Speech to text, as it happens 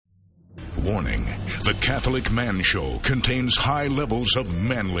Warning, the Catholic Man Show contains high levels of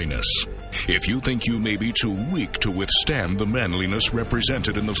manliness. If you think you may be too weak to withstand the manliness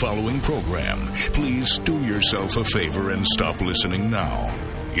represented in the following program, please do yourself a favor and stop listening now.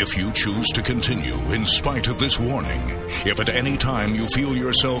 If you choose to continue in spite of this warning, if at any time you feel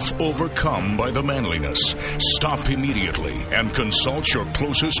yourself overcome by the manliness, stop immediately and consult your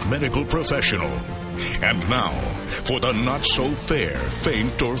closest medical professional. And now, for the not-so-fair,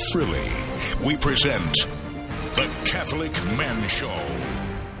 faint, or frilly, we present The Catholic Man Show.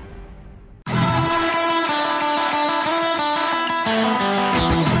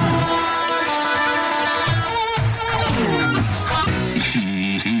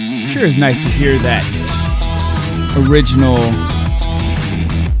 Sure is nice to hear that original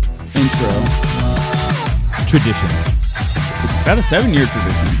intro. Tradition. It's about a 7-year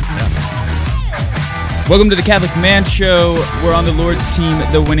tradition. Welcome to the Catholic Man Show. We're on the Lord's team,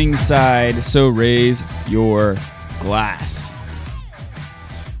 the winning side, so raise your glass.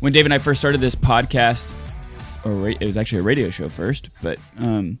 When Dave and I first started this podcast, it was actually a radio show first, but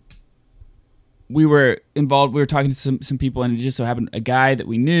we were involved, we were talking to some people, and it just so happened a guy that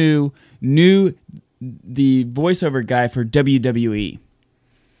we knew the voiceover guy for WWE.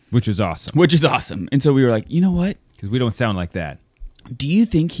 Which is awesome. And so we were like, you know what? Because we don't sound like that. Do you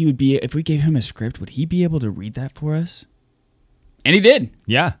think he would be, if we gave him a script, would he be able to read that for us? And he did.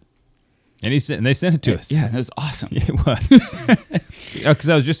 Yeah. And they sent it to us. Yeah, that was awesome. It was. Because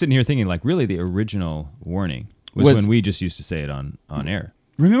I was just sitting here thinking, like, really the original warning was when we just used to say it on air.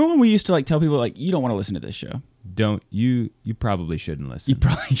 Remember when we used to tell people, you don't want to listen to this show? You probably shouldn't listen. You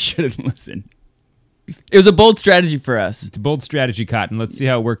probably shouldn't listen. It was a bold strategy for us. It's a bold strategy, Cotton. Let's see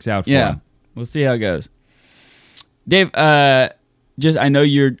how it works out for him. We'll see how it goes. Dave, I know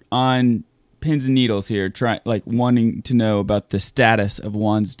you're on pins and needles here, wanting to know about the status of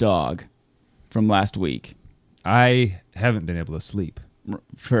Juan's dog from last week. I haven't been able to sleep.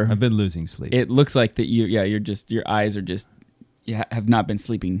 I've been losing sleep. It looks like that your eyes are just, you have not been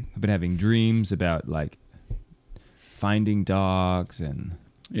sleeping. I've been having dreams about finding dogs and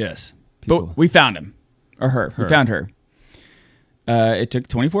yes. people. But we found him or her. We found her. It took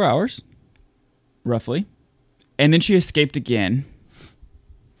 24 hours, roughly, and then she escaped again.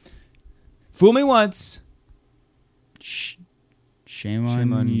 Fool me once. Shame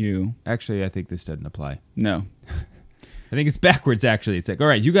on you. Actually, I think this doesn't apply. No. I think it's backwards, actually. It's like, all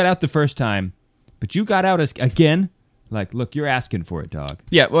right, you got out the first time, but you got out again? Look, you're asking for it, dog.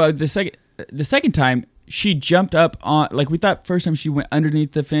 Yeah, well, the second time, she jumped up on, we thought first time she went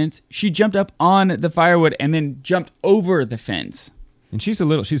underneath the fence. She jumped up on the firewood and then jumped over the fence. And she's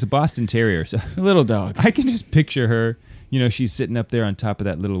a Boston Terrier, so a little dog. I can just picture her, she's sitting up there on top of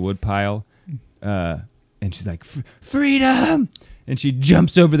that little wood pile, and she's like, freedom! And she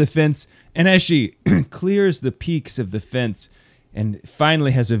jumps over the fence, and as she clears the peaks of the fence and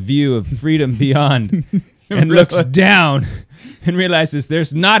finally has a view of freedom beyond and looks down and realizes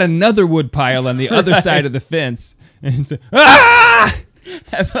there's not another wood pile on the other side of the fence. And so,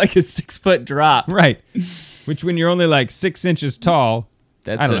 Have a 6-foot drop. Right. Which when you're only 6 inches tall,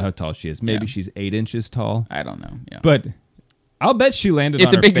 I don't know how tall she is. Maybe Yeah. she's 8 inches tall. I don't know. Yeah. But I'll bet she landed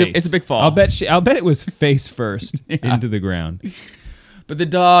on her face. It's a big fall. I'll bet it was face first into the ground. But the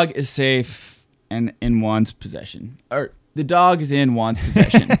dog is safe and in Juan's possession. Or the dog is in Juan's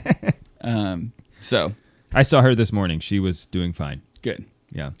possession. So I saw her this morning. She was doing fine. good.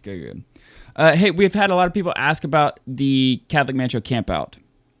 Yeah. Good. Hey, we've had a lot of people ask about the Catholic Man Show Camp Out.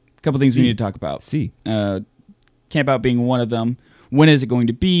 A couple things we need to talk about. Camp Out being one of them. When is it going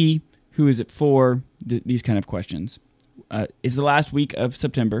to be? Who is it for? These kind of questions. It's the last weekend of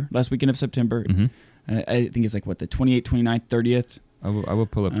September. Mm-hmm. I think it's the 28th, 29th, 30th. I will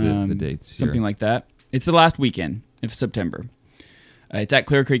pull up the dates here. Something like that. It's the last weekend of September. It's at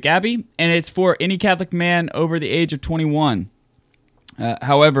Clear Creek Abbey, and it's for any Catholic man over the age of 21.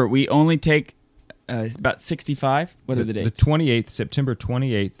 However, we only take about 65. What are the dates? The 28th, September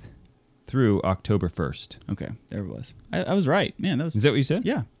 28th through October 1st. Okay, there it was. I was right. Man, that was... Is that what you said?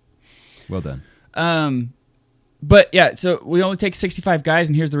 Yeah. Well done. But yeah, so we only take 65 guys,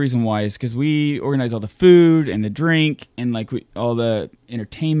 and here's the reason why: is because we organize all the food and the drink and all the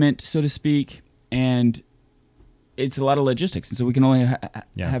entertainment, so to speak, and it's a lot of logistics, and so we can only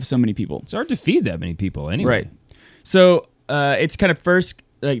have so many people. It's hard to feed that many people anyway. Right. So it's kind of first,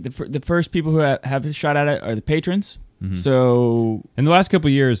 the first people who have a shot at it are the patrons. Mm-hmm. So in the last couple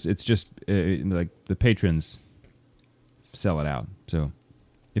of years, it's just the patrons sell it out. So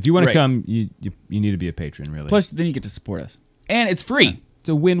if you want to come, you need to be a patron, really. Plus, then you get to support us. And it's free. It's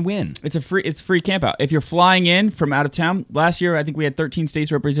a win-win. It's free camp out. If you're flying in from out of town, last year I think we had 13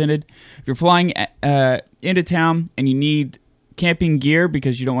 states represented. If you're flying into town and you need camping gear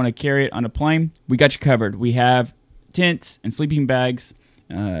because you don't want to carry it on a plane, we got you covered. We have tents and sleeping bags,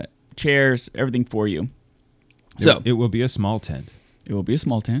 chairs, everything for you. So it will be a small tent. It will be a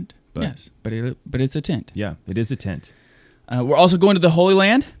small tent. Yes, but it's a tent. Yeah, it is a tent. We're also going to the Holy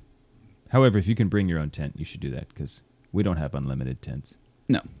Land. However, if you can bring your own tent, you should do that because we don't have unlimited tents.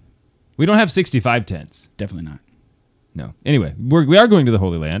 No. We don't have 65 tents. Definitely not. No. Anyway, we are going to the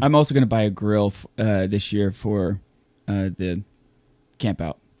Holy Land. I'm also going to buy a grill this year for the camp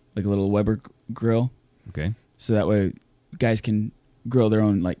out, like a little Weber grill. Okay. So that way guys can grill their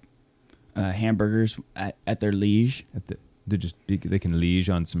own like hamburgers at their liege. They can liege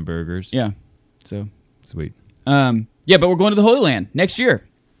on some burgers. Yeah. So sweet. Yeah, but we're going to the Holy Land next year.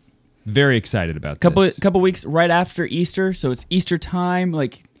 Very excited about this. Couple weeks right after Easter, so it's Easter time.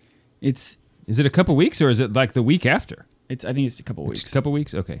 Like, Is it a couple weeks or is it like the week after? I think it's a couple weeks. A couple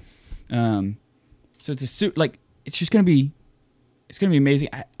weeks, okay. So it's it's just gonna be amazing.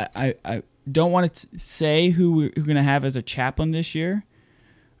 I don't want to say who we're gonna have as a chaplain this year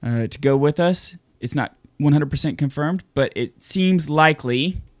to go with us. It's not 100% confirmed, but it seems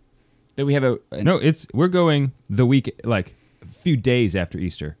likely that we have we're going the week, like a few days after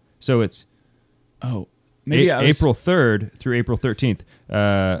Easter. So it's April 3rd through April 13th.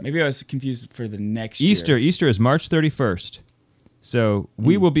 Maybe I was confused for the next Easter. year. Easter is March 31st. So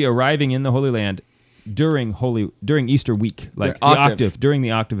we will be arriving in the Holy Land during Easter week, like during the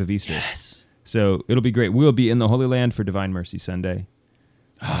octave of Easter. Yes. So it'll be great. We'll be in the Holy Land for Divine Mercy Sunday.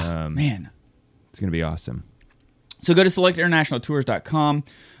 Man. It's going to be awesome. So go to selectinternationaltours.com.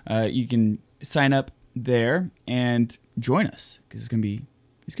 You can sign up there and join us because it's going to be.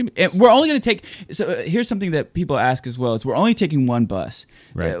 And we're only going to take. So here's something that people ask as well: is we're only taking one bus.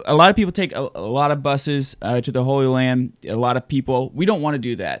 Right. A lot of people take a lot of buses to the Holy Land. A lot of people. We don't want to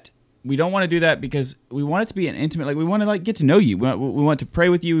do that. We don't want to do that because we want it to be an intimate. Like we want to like get to know you. We want to pray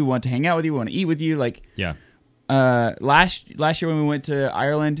with you. We want to hang out with you. We want to eat with you. Like yeah. Last year when we went to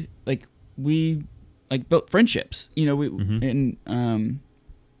Ireland, like we like built friendships. You know, we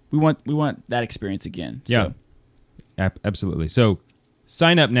want that experience again. Yeah. So. Absolutely. So.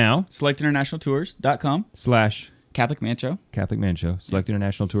 Sign up now. SelectInternationalTours.com /Catholic Man Show.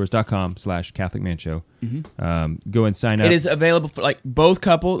 SelectInternationalTours.com /Catholic Man Show. Mm-hmm. Go and sign up. It is available for like both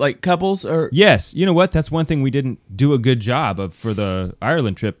couples or. Yes. You know what? That's one thing we didn't do a good job of for the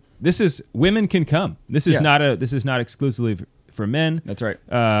Ireland trip. Women can come. This is not exclusively for men. That's right.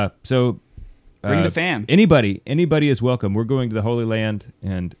 So bring the fam. Anybody is welcome. We're going to the Holy Land,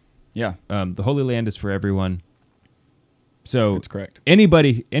 and yeah, the Holy Land is for everyone. So that's correct.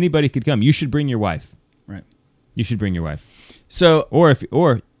 Anybody could come. You should bring your wife. Right. You should bring your wife. So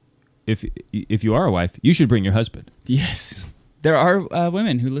if you are a wife, you should bring your husband. Yes. There are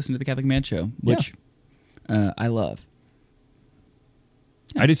women who listen to the Catholic Man Show, which I love.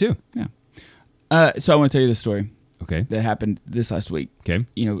 Yeah. I do too. Yeah. So I want to tell you this story. Okay. That happened this last week. Okay.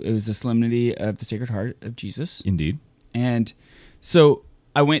 You know, it was the Solemnity of the Sacred Heart of Jesus. Indeed. And so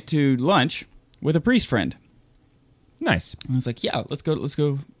I went to lunch with a priest friend. Nice. And I was like, yeah, let's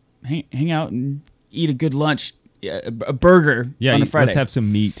go hang out and eat a good lunch, a burger on a Friday. Let's have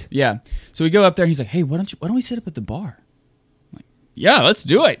some meat. Yeah. So we go up there and he's like, hey, why don't we sit up at the bar? I'm like, yeah, let's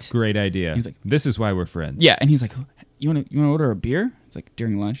do it. Great idea. He's like, this is why we're friends. Yeah. And he's like, you want to order a beer? It's like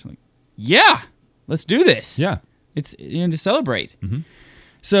during lunch. I'm like, yeah, let's do this. Yeah. It's to celebrate. Mm-hmm.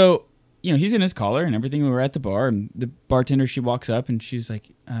 So, he's in his collar and everything. We were at the bar and the bartender, she walks up and she's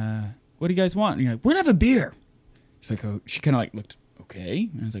like, what do you guys want? And you're like, we're going to have a beer. She's like, oh, she kind of like looked, okay.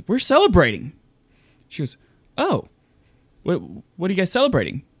 And I was like, we're celebrating. She goes, oh, what are you guys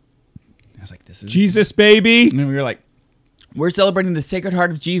celebrating? I was like, this is Jesus, baby. And then we were like, we're celebrating the Sacred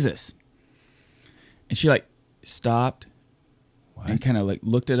Heart of Jesus. And she like stopped and kind of like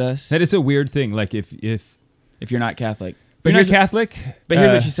looked at us. That is a weird thing. Like if you're not Catholic. But you're not Catholic. But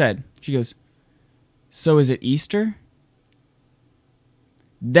here's what she said. She goes, so is it Easter?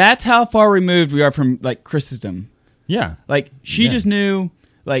 That's how far removed we are from like Christendom. Yeah. Like she just knew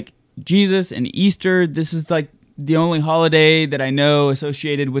like Jesus and Easter. This is like the only holiday that I know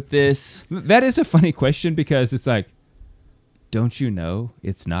associated with this. That is a funny question because it's like, don't you know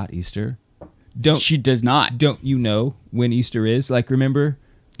it's not Easter? She does not. Don't you know when Easter is? Like, remember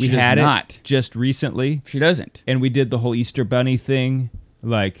we had it just recently. She doesn't. And we did the whole Easter bunny thing.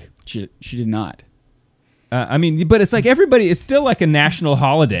 Like she did not. I mean, but it's like everybody. It's still like a national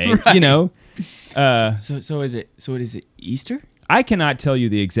holiday, right. So is it Easter? I cannot tell you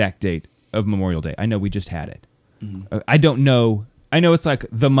the exact date of Memorial Day. I know we just had it. Mm-hmm. I don't know I know it's like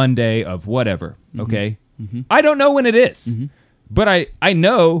the Monday of whatever, okay? I don't know when it is, but I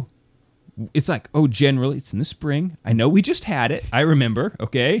know it's like, oh, generally it's in the spring. I know we just had it. I remember,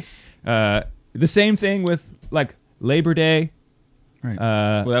 okay? The same thing with like Labor Day. Right.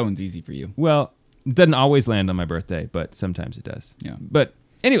 Well, that one's easy for you. Well, it doesn't always land on my birthday, but sometimes it does. Yeah. But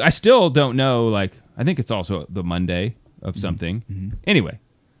anyway, I still don't know, like, I think it's also the Monday of something. Anyway,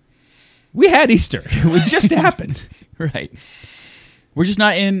 we had Easter. It just happened. Right. We're just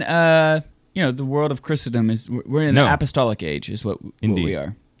not in, the world of Christendom. We're in the apostolic age is what we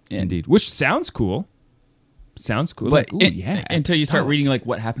are. Indeed. Which sounds cool. But like, ooh, until you start reading like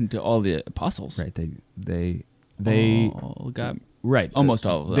what happened to all the apostles. Right. They all got right. Almost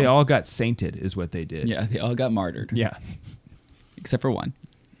all of them. They all got sainted is what they did. Yeah, they all got martyred. Yeah. Except for one.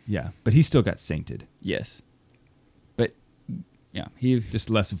 Yeah, but he still got sainted. Yes. But yeah, he just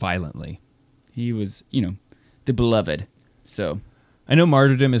less violently. He was, the beloved. So I know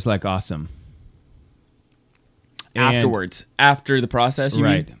martyrdom is like awesome. Afterwards, after the process, you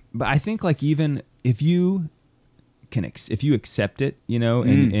mean? But I think like even if you accept it,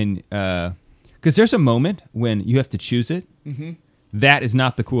 and because there's a moment when you have to choose it. That is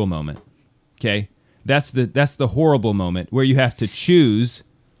not the cool moment. Okay, that's the horrible moment where you have to choose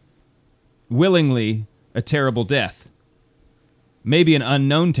willingly a terrible death, maybe an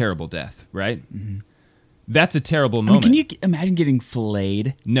unknown terrible death. Right. That's a terrible moment. Can you imagine getting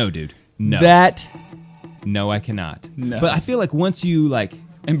filleted? No, dude. No. No, I cannot. No. But I feel like once you like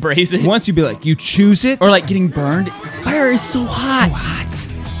embrace it, once you be like you choose it, or like getting burned, fire is so hot.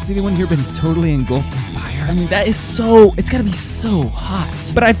 Has anyone here been totally engulfed in fire? I mean, it's got to be so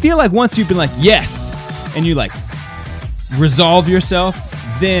hot. But I feel like once you've been like yes, and you like resolve yourself,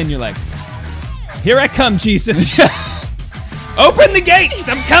 then you're like, here I come, Jesus. Open the gates.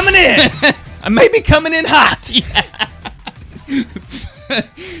 I'm coming in. I may be coming in hot. Yeah.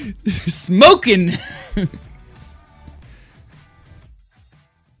 Smoking.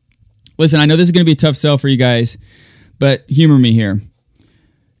 Listen, I know this is going to be a tough sell for you guys, but humor me here.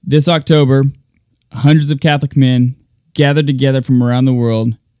 This October, hundreds of Catholic men gathered together from around the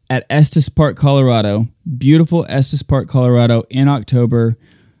world at Estes Park, Colorado. Beautiful Estes Park, Colorado in October.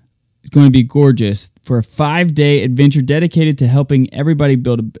 It's going to be gorgeous for a 5-day adventure dedicated to helping everybody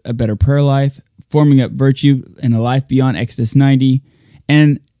build a better prayer life, forming up virtue in a life beyond Exodus 90,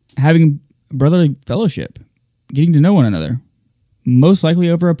 and having brotherly fellowship, getting to know one another, most likely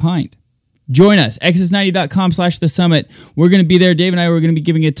over a pint. Join us, exodus90.com/thesummit. We're going to be there. Dave and I are going to be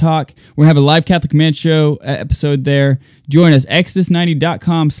giving a talk. We're going to have a live Catholic Man Show episode there. Join us,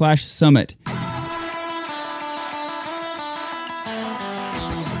 exodus90.com/summit.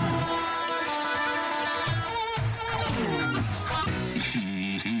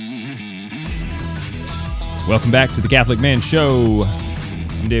 Welcome back to the Catholic Man Show.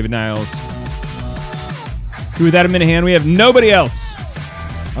 I'm David Niles. Without a Minahan, we have nobody else.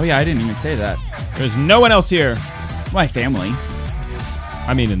 Oh yeah, I didn't even say that. There's no one else here. My family.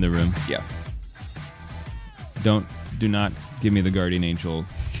 I mean in the room. Yeah. Do not give me the guardian angel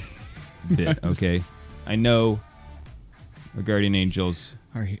bit, okay? I know the guardian angels.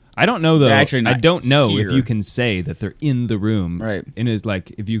 I don't know though. I don't know here. if you can say that they're in the room. Right. And is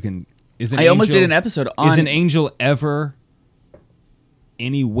like if you can almost did an episode on is an angel ever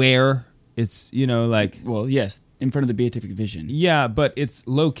anywhere? It's like well, yes, in front of the beatific vision. Yeah, but its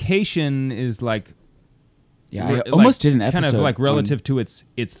location is like I almost did an episode kind of like relative to its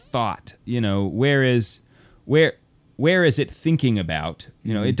thought. Where is it thinking about?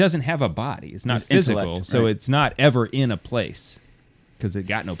 It doesn't have a body. It's not physical, so it's not ever in a place because it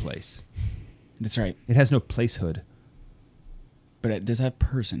got no place. That's right. It has no placehood. But it does have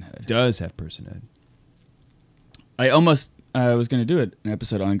personhood. I almost was going to do an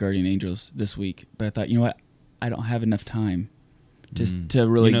episode on guardian angels this week, but I thought, you know what? I don't have enough time to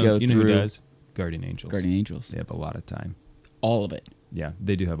really go through. Who does? Guardian angels. Guardian angels. They have a lot of time. All of it. Yeah,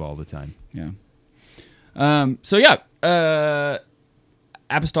 they do have all the time. Yeah.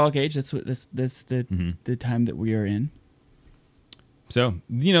 Apostolic age. That's the time that we are in. So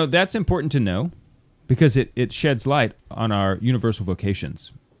that's important to know. Because it sheds light on our universal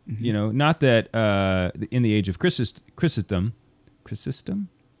vocations. Not that in the age of Christendom,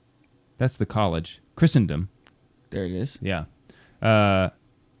 that's the college, Christendom. There it is. Yeah.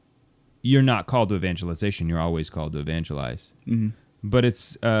 You're not called to evangelization. You're always called to evangelize. Mm-hmm. But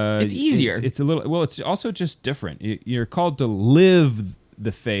it's easier. It's a little, well, it's also just different. You're called to live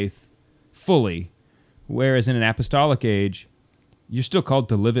the faith fully, whereas in an apostolic age, you're still called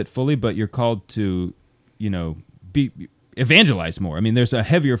to live it fully, but you're called to evangelize more. I mean, there's a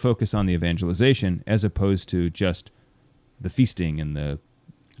heavier focus on the evangelization as opposed to just the feasting and the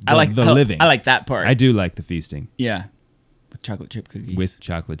living. I like that part. I do like the feasting. Yeah. With chocolate chip cookies. With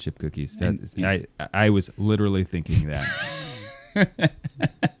chocolate chip cookies. I was literally thinking that.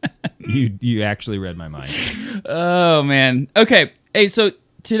 You actually read my mind. Oh man. Okay. Hey, so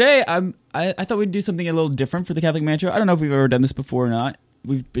today I thought we'd do something a little different for the Catholic Man Show. I don't know if we've ever done this before or not.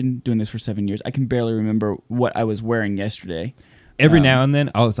 We've been doing this for 7 years. I can barely remember what I was wearing yesterday. Every now and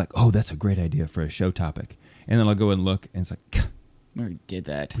then I was like, oh, that's a great idea for a show topic. And then I'll go and look and it's like, we already did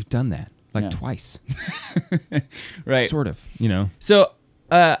that. We've done that twice. Right. Sort of, you know. So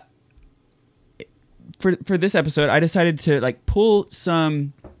for this episode, I decided to pull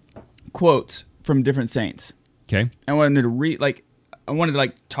some quotes from different saints. Okay. I wanted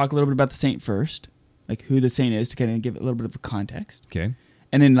to talk a little bit about the saint first, like who the saint is, to kind of give it a little bit of a context. Okay.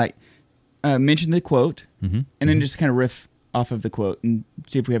 And then mention the quote, and then just kind of riff off of the quote and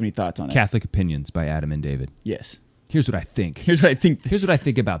see if we have any thoughts on it. Catholic Opinions by Adam and David. Yes. Here's what I think. Here's what I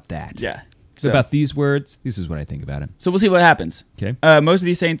think about that. Yeah. So about these words, this is what I think about him. So we'll see what happens. Okay. Most of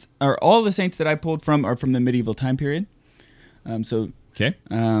these saints, or all the saints that I pulled from, are from the medieval time period. Okay.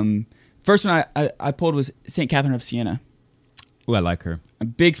 First one I pulled was St. Catherine of Siena. Oh, I like her. A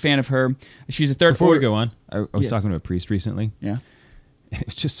big fan of her. She's a third. Before we go on, I was talking to a priest recently. Yeah. And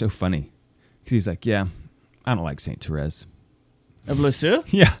it's just so funny because he's like, "Yeah, I don't like Saint Therese of Lisieux."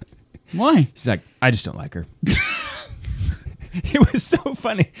 Yeah. Why? He's like, "I just don't like her." It was so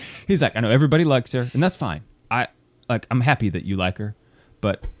funny. He's like, "I know everybody likes her, and that's fine. I'm happy that you like her,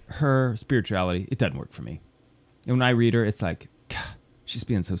 but her spirituality, it doesn't work for me. And when I read her, it's like, God, she's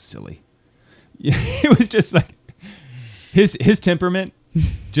being so silly." Yeah, it was just like his temperament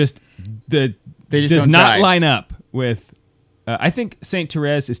just does not line up with. I think Saint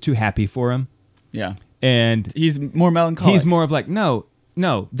Therese is too happy for him. Yeah, and he's more melancholic. He's more of like, no,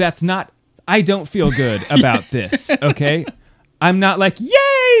 that's not. I don't feel good about this. Okay, I'm not like,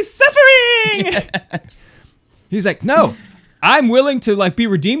 yay, suffering. Yeah. He's like, no, I'm willing to be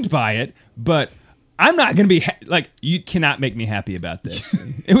redeemed by it, but I'm not going to be you cannot make me happy about this.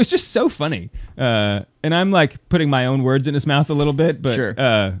 It was just so funny. And I'm putting my own words in his mouth a little bit, but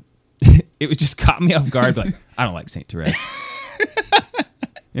sure. It was just caught me off guard. I don't like Saint Therese.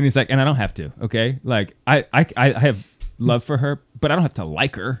 And he's like, and I don't have to. Okay. I have love for her, but I don't have to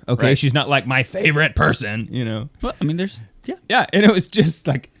like her. Okay. Right. She's not my favorite person, you know? Well, I mean, there's, yeah. Yeah. And it was just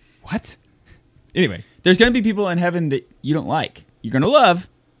what? Anyway. There's going to be people in heaven that you don't like. You're going to love.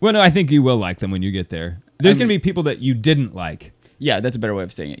 Well, no, I think you will like them when you get there. There's going to be people that you didn't like. Yeah, that's a better way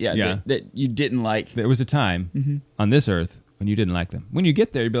of saying it. Yeah. That you didn't like. There was a time on this earth when you didn't like them. When you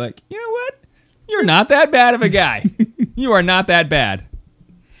get there, you'd be like, you know what? You're not that bad of a guy. You are not that bad.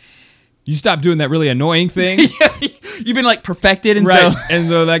 You stop doing that really annoying thing. Yeah, you've been perfected, and right. And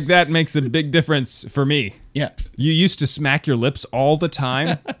so that makes a big difference for me. Yeah. You used to smack your lips all the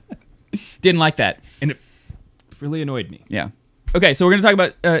time. Didn't like that. And it really annoyed me. Yeah. Okay, so we're going to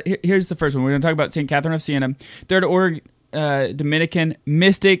talk about, here's the first one. We're going to talk about St. Catherine of Siena, Third Order Dominican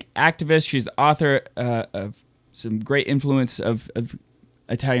mystic activist. She's the author of some great influence of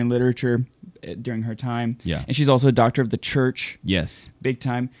Italian literature during her time. Yeah. And she's also a doctor of the church. Yes. Big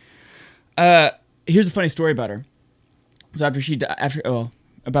time. Here's a funny story about her. So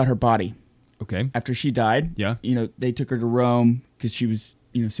about her body. Okay. After she died, yeah. They took her to Rome because she was,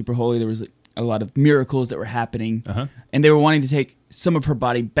 super holy. There was a lot of miracles that were happening. Uh-huh. And they were wanting to take some of her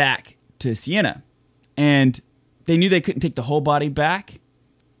body back to Siena. And they knew they couldn't take the whole body back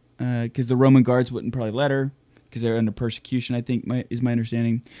because the Roman guards wouldn't probably let her because they're under persecution, I think, is my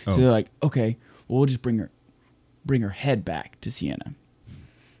understanding. Oh. So they're like, okay, well, we'll just bring her head back to Siena.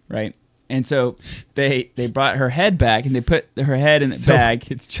 Right? And so they brought her head back and they put her head in the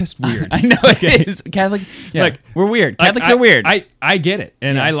bag. It's just weird. I know it is. Catholic, yeah, we're weird. Catholics are weird. I get it.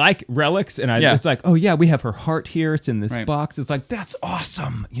 And I like relics. And it's oh yeah, we have her heart here. It's in this box. It's that's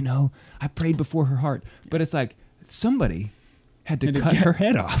awesome. I prayed before her heart. But it's somebody had to cut her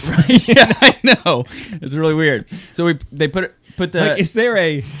head off. Right? Yeah, I know. It's really weird. So they put the... is there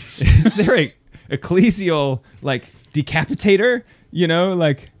a ecclesial decapitator?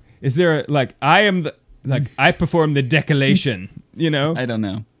 Is there I am the I perform the decolation? I don't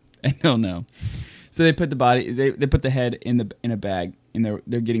know. So they put the body. They put the head in a bag, and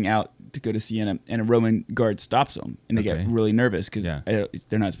they're getting out to go to Siena, and a Roman guard stops them, and they get really nervous because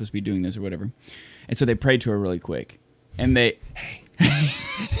they're not supposed to be doing this or whatever, and so they prayed to her really quick, and they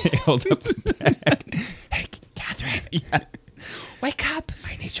hold up the bag. Hey, Catherine, wake up!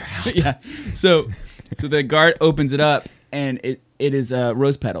 I need your help. Yeah. So the guard opens it up, and it is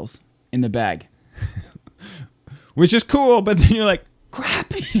rose petals in the bag. Which is cool, but then you're like,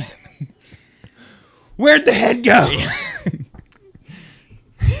 crap. Where'd the head go?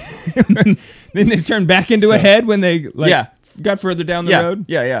 Then they turn back into a head when they got further down the road?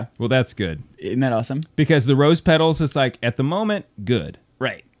 Yeah. Well, that's good. Isn't that awesome? Because the rose petals, it's like, at the moment, good.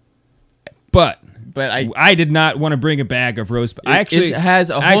 Right. But I did not want to bring a bag of rose petals. It has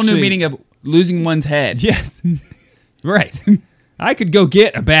a whole new meaning of losing one's head. Yes. Right. I could go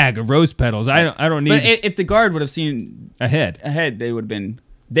get a bag of rose petals. I don't need. But if the guard would have seen a head, they would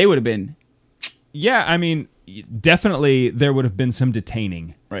have been. Yeah, I mean, definitely there would have been some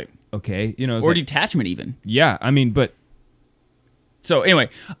detaining. Right. Okay. Or detachment even. Yeah, I mean, but. So anyway,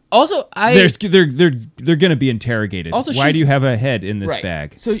 also they're going to be interrogated. Also, why do you have a head in this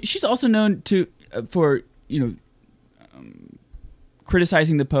bag? So she's also known for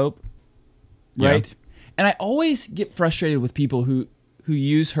criticizing the Pope, right? Yeah. And I always get frustrated with people who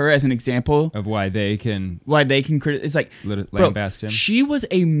use her as an example of why they can criticize. It's like, lambast him. She was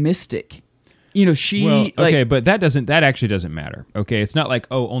a mystic. But that actually doesn't matter. Okay, it's not like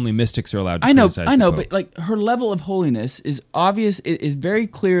only mystics are allowed to criticize the Pope. But like her level of holiness is obvious. It is very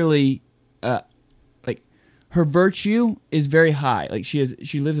clearly, like her virtue is very high. Like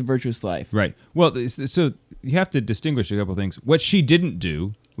she lives a virtuous life. Right. Well, so you have to distinguish a couple things. What she didn't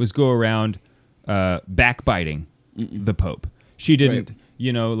do was go around backbiting the Pope. She didn't,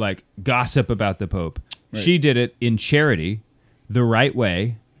 like gossip about the Pope. Right. She did it in charity, the right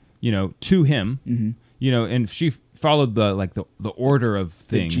way. To him, and she followed the order of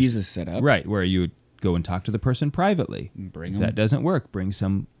things that Jesus set up, right? Where you would go and talk to the person privately. If that doesn't work, bring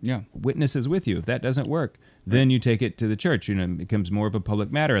some witnesses with you. If that doesn't work, then you take it to the church. It becomes more of a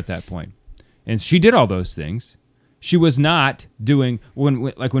public matter at that point. And she did all those things. She was not doing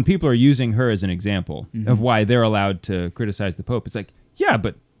when people are using her as an example of why they're allowed to criticize the Pope. It's like, yeah,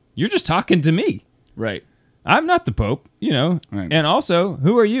 but you're just talking to me, right? I'm not the Pope, Right. And also,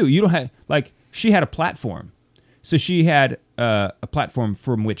 who are you? You don't have, she had a platform. So she had a platform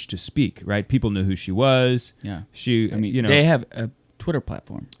from which to speak, right? People knew who she was. Yeah. They have a Twitter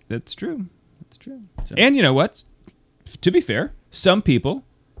platform. That's true. So. And you know what? To be fair, some people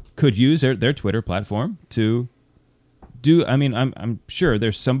could use their Twitter platform to do, I'm sure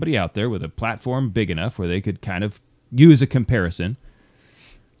there's somebody out there with a platform big enough where they could kind of use a comparison.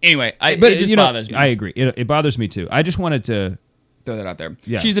 Anyway, it just bothers me. I agree. It bothers me too. I just wanted to throw that out there.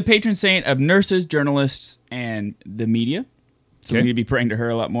 Yeah. She's the patron saint of nurses, journalists, and the media. So we need to be praying to her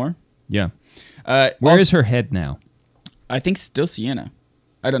a lot more. Yeah. Where is her head now? I think still Siena.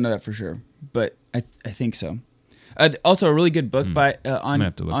 I don't know that for sure, but I think so. Also, a really good book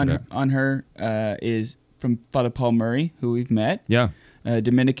on her is from Father Paul Murray, who we've met. Yeah.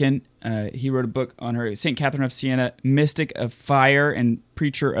 Dominican. He wrote a book on her, St. Catherine of Siena, mystic of fire and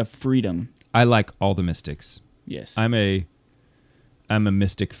preacher of freedom. I like all the mystics. Yes. I'm a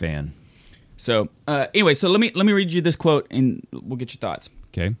mystic fan. So anyway, so let me read you this quote and we'll get your thoughts.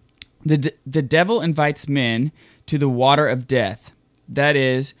 Okay. The devil invites men to the water of death, that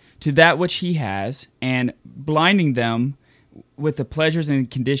is, to that which he has, and blinding them with the pleasures and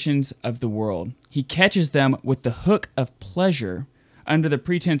conditions of the world. He catches them with the hook of pleasure under the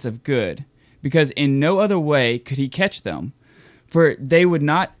pretense of good, because in no other way could he catch them, for they would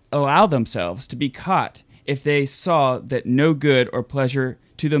not allow themselves to be caught if they saw that no good or pleasure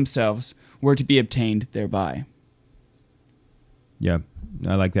to themselves were to be obtained thereby. Yeah,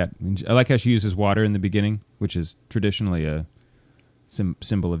 I like that. I like how she uses water in the beginning, which is traditionally a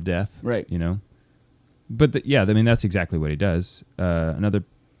symbol of death. Right. But that's exactly what he does. Another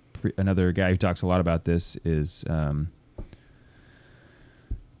guy who talks a lot about this is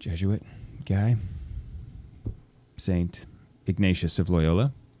Jesuit guy, Saint Ignatius of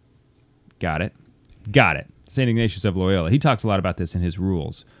Loyola. Got it. Saint Ignatius of Loyola. He talks a lot about this in his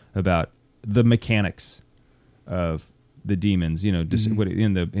rules about the mechanics of the demons.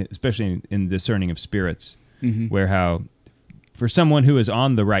 Especially in discerning of spirits, where how for someone who is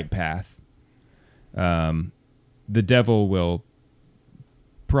on the right path, the devil will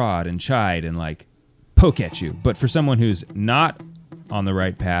prod and chide and poke at you. But for someone who's not on the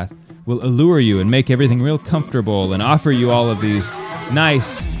right path, will allure you and make everything real comfortable and offer you all of these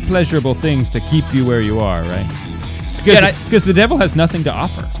nice, pleasurable things to keep you where you are, right? Because the devil has nothing to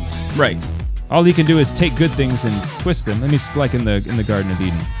offer. Right. All he can do is take good things and twist them. Like in the Garden of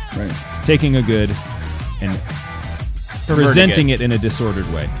Eden. Right. Taking a good and presenting it in a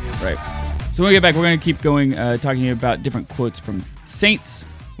disordered way. Right. So when we get back, we're going to keep going, talking about different quotes from saints.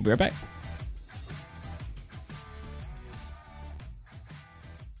 We'll be right back.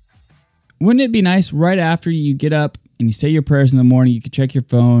 Wouldn't it be nice right after you get up and you say your prayers in the morning, you could check your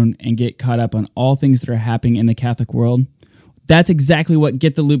phone and get caught up on all things that are happening in the Catholic world? That's exactly what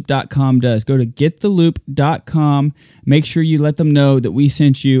gettheloop.com does. Go to gettheloop.com. Make sure you let them know that we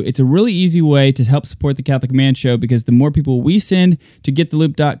sent you. It's a really easy way to help support the Catholic Man Show, because the more people we send to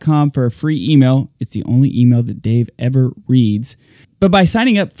gettheloop.com for a free email, it's the only email that Dave ever reads. But by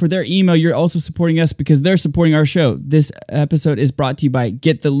signing up for their email, you're also supporting us because they're supporting our show. This episode is brought to you by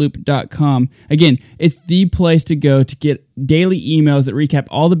gettheloop.com. Again, it's the place to go to get daily emails that recap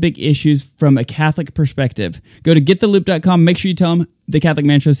all the big issues from a Catholic perspective. Go to gettheloop.com. Make sure you tell them the Catholic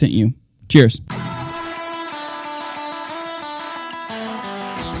Man Show sent you. Cheers.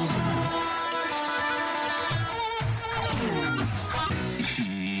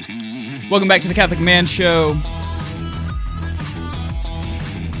 Welcome back to the Catholic Man Show.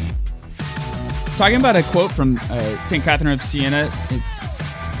 Talking about a quote from St. Catherine of Siena.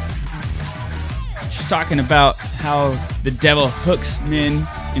 She's talking about how the devil hooks men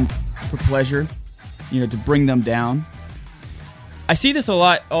for pleasure, to bring them down. I see this a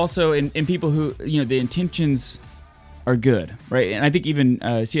lot also in people who, the intentions are good, right? And I think even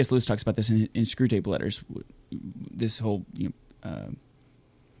C.S. Lewis talks about this in Screwtape Letters. This whole,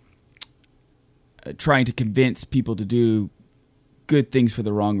 trying to convince people to do good things for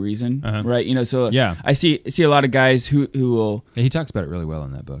the wrong reason, right? I see a lot of guys who will. Yeah, he talks about it really well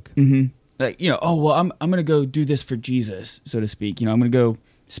in that book. Mm-hmm. Like, I'm going to go do this for Jesus, so to speak. I'm going to go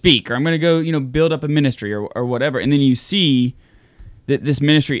speak, or I'm going to go, build up a ministry or whatever. And then you see that this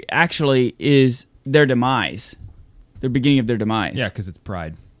ministry actually is their demise, the beginning of their demise. Yeah, because it's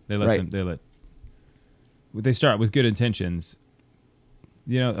pride. They start with good intentions.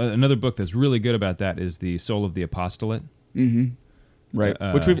 Another book that's really good about that is The Soul of the Apostolate. Mm-hmm. Right,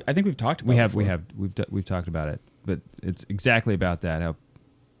 which I think we've talked about. We've talked about it, but it's exactly about that. How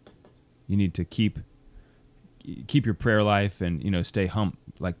you need to keep your prayer life and stay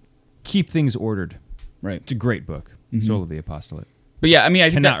keep things ordered. Right, it's a great book, Soul of the Apostolate. But yeah, I mean, I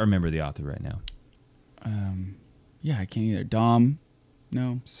cannot remember the author right now. Yeah, I can't either. Dom,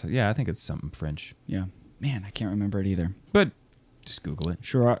 no. So, yeah, I think it's something French. Yeah, man, I can't remember it either. But just Google it.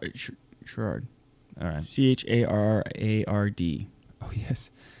 Sherard. All right. Charard. Oh, yes.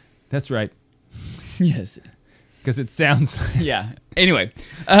 That's right. Yes. Because it sounds... Yeah. Anyway.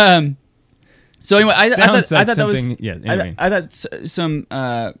 So anyway, I thought that was... Yeah, anyway. I thought some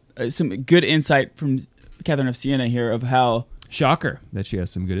good insight from Catherine of Siena here of how... Shocker that she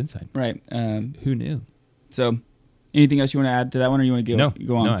has some good insight. Right. Who knew? So, anything else you want to add to that one, or you want to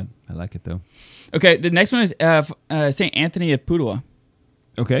go on? No, I like it, though. Okay, the next one is St. Anthony of Padua.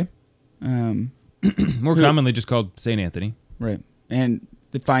 Okay. More commonly just called St. Anthony. Right. And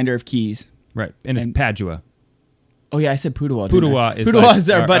the finder of keys. Right. And it's Padua. Oh, yeah, I said Padua. Padua is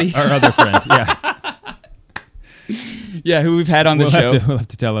our buddy. Our other friend, yeah. Yeah, who we've had on the show. We'll have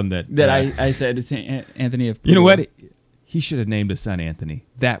to tell him that. I said it's St. Anthony of Padua. You know what? He should have named his son Anthony.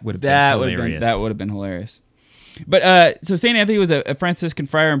 That would have been hilarious. That would have been hilarious. But so St. Anthony was a Franciscan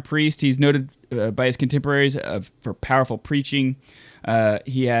friar and priest. He's noted by his contemporaries for powerful preaching.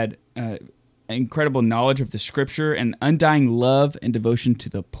 He had incredible knowledge of the scripture and undying love and devotion to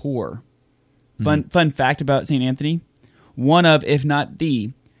the poor. Fun fact about St. Anthony, one of, if not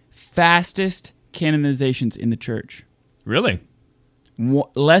the fastest canonizations in the church. Really?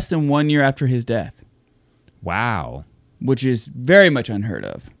 Less than 1 year after his death. Wow. Which is very much unheard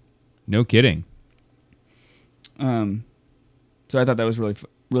of. No kidding. So I thought that was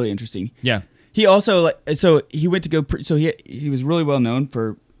really interesting. Yeah. He also, he went to go, he was really well known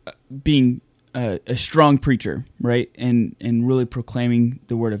for being a strong preacher, right? And really proclaiming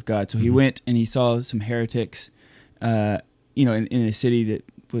the word of God. So he went and he saw some heretics, in a city that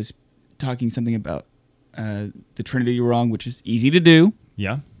was talking something about the Trinity wrong, which is easy to do.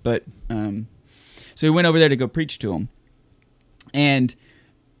 Yeah. But, so he went over there to go preach to them. And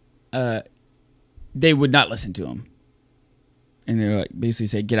they would not listen to him. And they were like, basically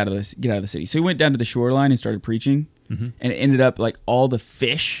say, get out of the city. So he went down to the shoreline and started preaching. And it ended up like all the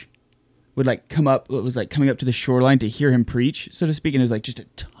fish would like come up. It was like coming up to the shoreline to hear him preach, so to speak. And it was like just a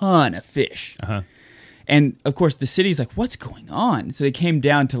ton of fish. And of course the city's like, what's going on? So they came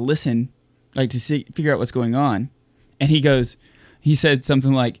down to listen, like to figure out what's going on. And he said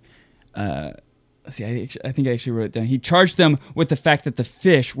something like, let's see, I think I actually wrote it down. He charged them with the fact that the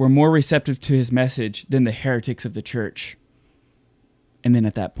fish were more receptive to his message than the heretics of the church. And then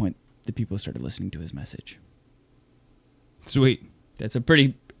at that point, the people started listening to his message. Sweet. That's a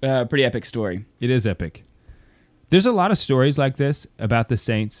pretty epic story. It is epic. There's a lot of stories like this about the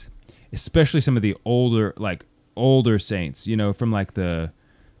saints, especially some of the older saints, from like the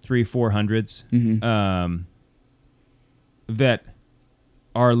 300-400s, that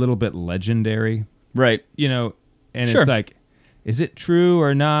are a little bit legendary. Right. And sure. It's like, is it true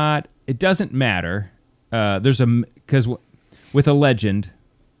or not? It doesn't matter. Because with a legend,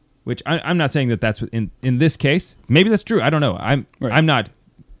 which I'm not saying that that's in this case. Maybe that's true. I don't know. I'm not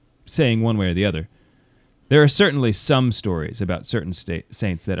saying one way or the other. There are certainly some stories about certain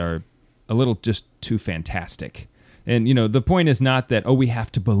saints that are a little just too fantastic. And, the point is not that, we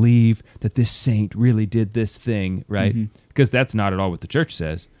have to believe that this saint really did this thing, right? Mm-hmm. Because that's not at all what the church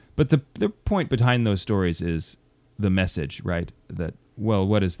says. But the point behind those stories is the message, right? That,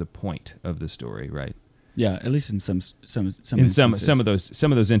 what is the point of the story, right? Yeah, at least in some in instances.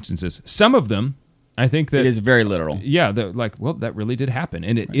 some of those instances. Some of them, I think that it is very literal. Yeah, that really did happen,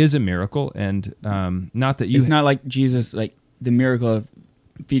 and it is a miracle. And not that it's not like Jesus, like the miracle of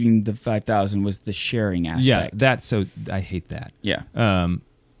feeding the 5,000 was the sharing aspect. Yeah, I hate that. Yeah.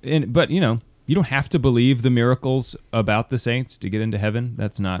 But you don't have to believe the miracles about the saints to get into heaven.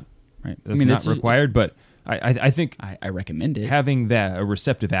 That's not right. That's not required. But I think I recommend it. Having a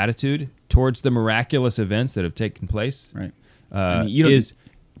receptive attitude towards the miraculous events that have taken place, right?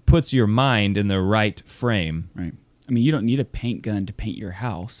 Puts your mind in the right frame. Right. I mean, you don't need a paint gun to paint your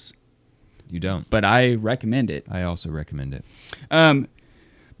house. You don't. But I recommend it. I also recommend it.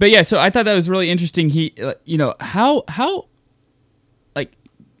 But yeah, so I thought that was really interesting. He, how like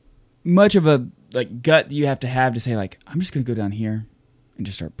much of a gut do you have to say I'm just going to go down here and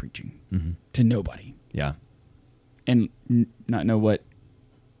just start preaching to nobody. Yeah. And not know what,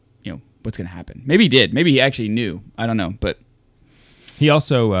 what's going to happen. Maybe he did. Maybe he actually knew. I don't know. But he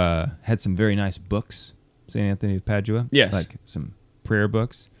also had some very nice books, St. Anthony of Padua. Yes. Like some prayer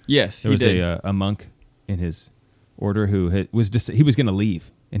books. Yes, there was a monk in his order who he was going to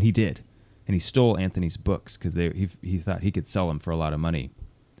leave, and he did. And he stole Anthony's books because he thought he could sell them for a lot of money.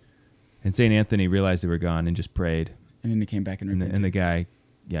 And St. Anthony realized they were gone and just prayed. And then he came back and repented. And the guy...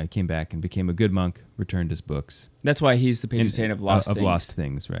 Yeah, he came back and became a good monk, returned his books. That's why he's the patron saint of lost things. Of lost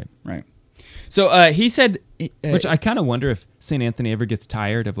things, right. Right. So he said... which I kind of wonder if St. Anthony ever gets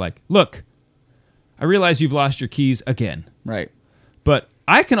tired of look, I realize you've lost your keys again. Right. But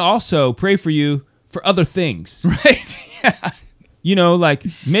I can also pray for you for other things. Right. Yeah.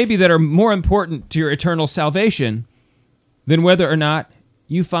 Maybe that are more important to your eternal salvation than whether or not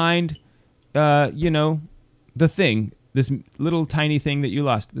you find, the thing... This little tiny thing that you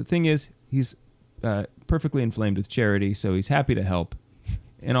lost. The thing is, he's perfectly inflamed with charity, so he's happy to help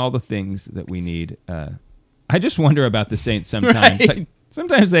in all the things that we need. I just wonder about the saints sometimes. Right.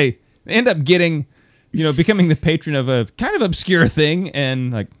 Sometimes they end up getting, becoming the patron of a kind of obscure thing,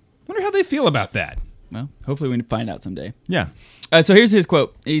 and wonder how they feel about that. Well, hopefully we can find out someday. Yeah. So here's his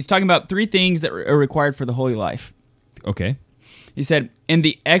quote. He's talking about 3 things that are required for the holy life. Okay. He said, in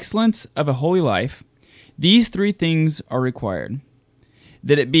the excellence of a holy life, these 3 things are required: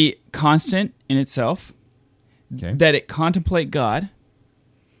 that it be constant in itself, that it contemplate God,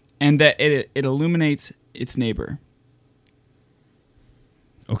 and that it illuminates its neighbor.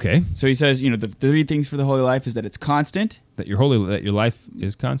 Okay. So he says, the 3 things for the holy life is that it's constant, that your life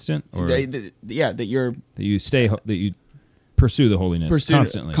is constant, or that you pursue the holiness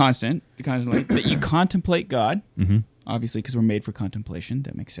constantly, constantly, that you contemplate God. Mm-hmm. Obviously, because we're made for contemplation.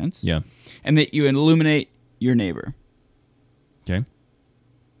 That makes sense. Yeah. And that you illuminate your neighbor. Okay.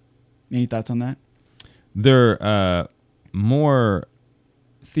 Any thoughts on that? They're more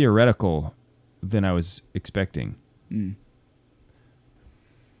theoretical than I was expecting. Mm.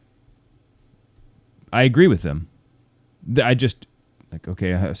 I agree with them. I just,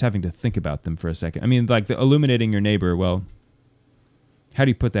 I was having to think about them for a second. I mean, the illuminating your neighbor, well, how do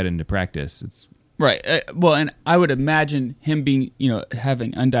you put that into practice? It's... Right. Well, and I would imagine him being,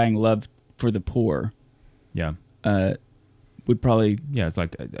 having undying love for the poor. Yeah. Would probably... Yeah, it's I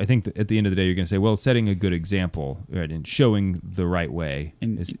think that at the end of the day, you're going to say, well, setting a good example, right, and showing the right way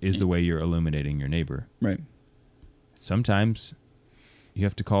is the way you're illuminating your neighbor. Right. Sometimes you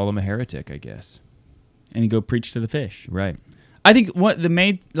have to call them a heretic, I guess. And go preach to the fish. Right. I think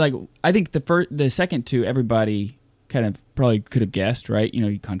the second 2, everybody kind of probably could have guessed, right?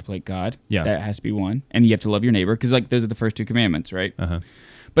 You contemplate God. Yeah. That has to be one. And you have to love your neighbor, because those are the first 2 commandments, right? Uh-huh.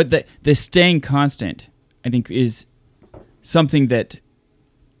 But the staying constant, I think, is something that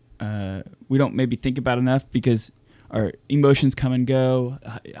we don't maybe think about enough, because our emotions come and go,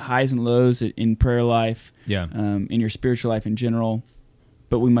 highs and lows in prayer life, in your spiritual life in general,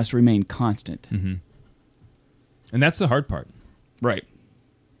 but we must remain constant. Mm-hmm. And that's the hard part. Right.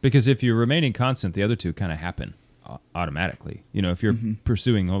 Because if you're remaining constant, the other 2 kind of happen automatically. If you're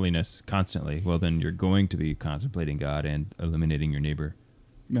pursuing holiness constantly, well, then you're going to be contemplating God and illuminating your neighbor.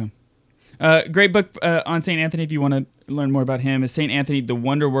 Yeah. Great book on St. Anthony if you want to learn more about him. Is St. Anthony, the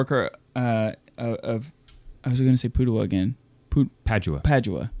Wonder Worker of I was going to say Padua again. Padua.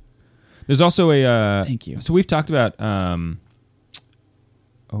 Padua. There's also a... Thank you. So we've talked about...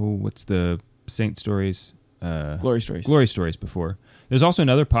 what's the Saint Stories? Glory Stories. Glory Stories before. There's also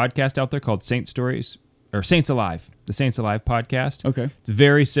another podcast out there called Saint Stories, or Saints Alive, the Saints Alive podcast. Okay. It's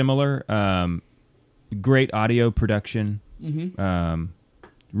very similar. Great audio production. Mm-hmm.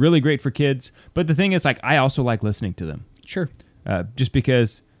 Really great for kids. But the thing is, like, I also like listening to them. Sure. Just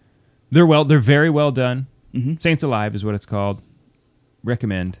because they're very well done. Mm-hmm. Saints Alive is what it's called.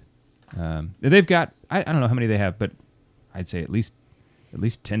 Recommend. They've got, I don't know how many they have, but I'd say at least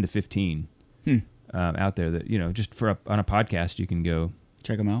 10 to 15 out there that, just on a podcast, you can go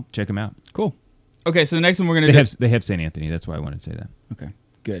check them out. Cool. Okay, so the next one we're going to They have St. Anthony. That's why I wanted to say that. Okay,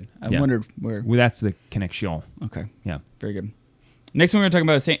 good. I wondered where. Well, that's the connection. Okay. Yeah. Very good. Next one we're going to talk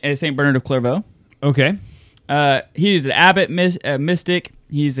about is St. Bernard of Clairvaux. Okay. He's the abbot mystic.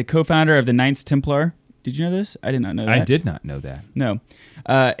 He's the co-founder of the Knights Templar. Did you know this? I did not know that. I did not know that. No.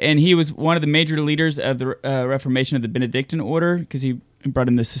 And he was one of the major leaders of the Reformation of the Benedictine order because he brought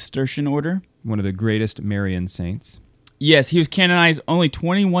in the Cistercian order. One of the greatest Marian saints. Yes, he was canonized only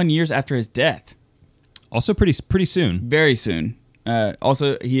 21 years after his death. Also pretty soon. Very soon.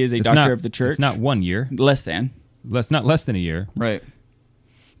 Also, he is a doctor of the church. It's not 1 year. Not less than a year. Right.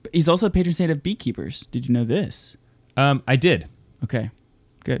 But he's also a patron saint of beekeepers. Did you know this? I did. Okay.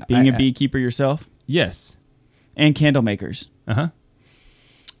 Good. Being a beekeeper yourself? Yes. And candle makers. Uh-huh.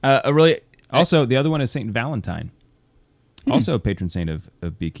 Also, the other one is Saint Valentine. Also a patron saint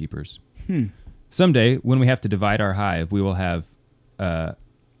of beekeepers. Hmm. Someday, when we have to divide our hive, we will have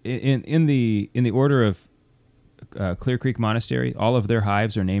in the order of Clear Creek Monastery, all of their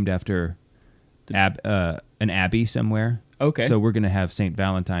hives are named after an abbey somewhere. Okay. So we're going to have Saint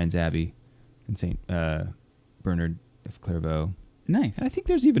Valentine's Abbey and Saint Bernard of Clairvaux. Nice. And I think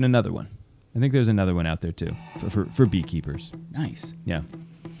there's even another one. I think there's another one out there too for beekeepers. Nice. Yeah.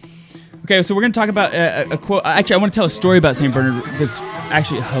 Okay, so we're going to talk about a quote. Actually, I want to tell a story about St. Bernard that's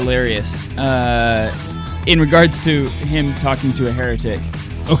actually hilarious in regards to him talking to a heretic.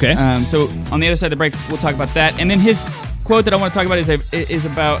 Okay. So on the other side of the break, we'll talk about that. And then his quote that I want to talk about is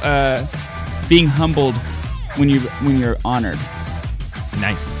about being humbled when you're honored.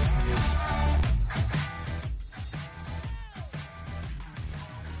 Nice.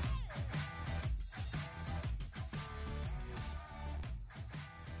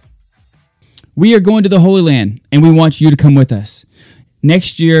 We are going to the Holy Land, and we want you to come with us.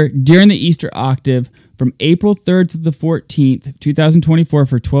 Next year, during the Easter octave, from April 3rd to the 14th, 2024,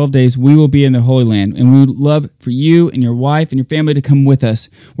 for 12 days, we will be in the Holy Land, and we would love for you and your wife and your family to come with us.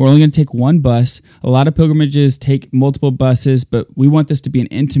 We're only going to take one bus. A lot of pilgrimages take multiple buses, but we want this to be an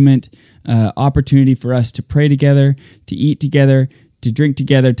intimate opportunity for us to pray together, to eat together, to drink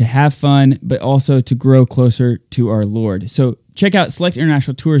together, to have fun, but also to grow closer to our Lord. So check out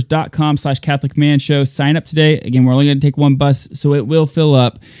selectinternationaltours.com/CatholicManShow. Sign up today. Again, we're only going to take one bus, so it will fill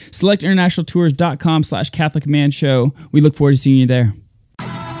up. selectinternationaltours.com/CatholicManShow. We look forward to seeing you there.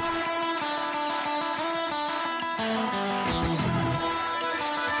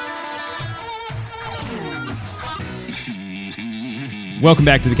 Welcome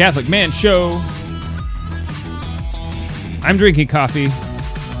back to the Catholic Man Show. I'm drinking coffee.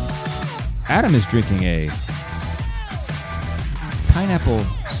 Adam is drinking a pineapple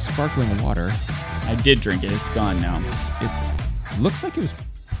sparkling water. I did drink it. It's gone now. It looks like it was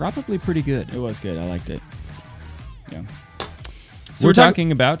probably pretty good. It was good. I liked it. Yeah. So we're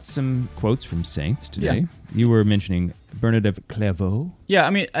talking about some quotes from saints today. Yeah. You were mentioning Bernard of Clairvaux. Yeah, I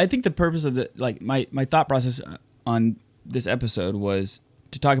mean, I think the purpose of my thought process on this episode was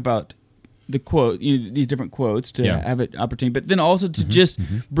to talk about the quote, these different quotes, to have an opportunity, but then also to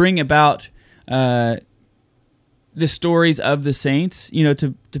bring about the stories of the saints,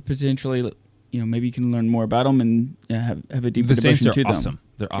 to potentially, maybe you can learn more about them and have a deeper devotion to them. The saints are awesome.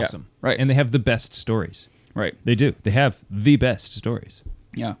 They're awesome. Yeah, right. And they have the best stories. Right. They do. They have the best stories.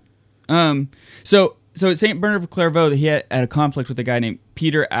 Yeah. So St. Bernard of Clairvaux, he had a conflict with a guy named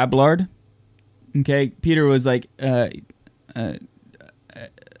Peter Abelard. Okay. Peter was like a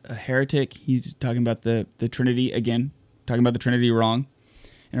heretic. He's talking about the Trinity again, talking about the Trinity in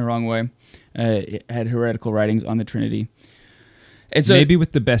a wrong way. It had heretical writings on the Trinity. And so, maybe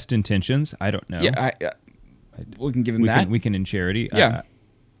with the best intentions. I don't know. Yeah, we can give him that. We can in charity. Yeah.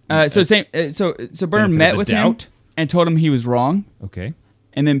 So Bernard met with him and told him he was wrong. Okay.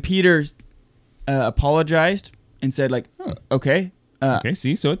 And then Peter apologized and said, like, okay. Okay,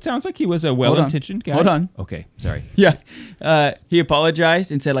 see? So it sounds like he was a well-intentioned guy. Hold on. Okay, sorry. Yeah. He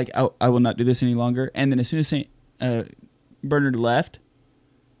apologized and said, like, I will not do this any longer. And then as soon as St. Bernard left,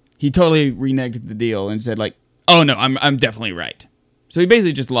 he totally reneged the deal and said, like, oh no, I'm definitely right. So he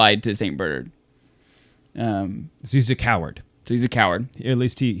basically just lied to St. Bernard. So he's a coward. So he's a coward. At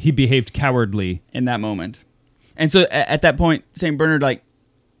least he behaved cowardly in that moment. And so at that point, St. Bernard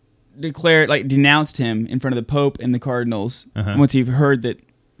denounced him in front of the Pope and the cardinals once he heard that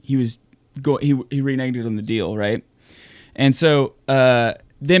he was he reneged on the deal, right? And so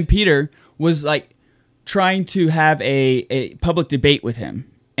then Peter was like trying to have a public debate with him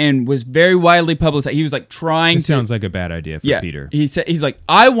and was very widely publicized. He was like trying to... sounds like a bad idea for Peter. He's like,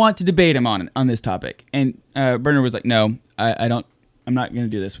 I want to debate him on this topic. And Bernard was like, no, I'm not going to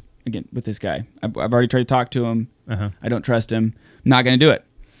do this again with this guy. I've already tried to talk to him. I don't trust him. I'm not going to do it.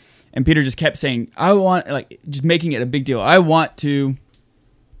 And Peter just kept saying, I want, just making it a big deal. I want to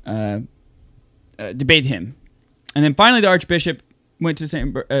debate him. And then finally the Archbishop went to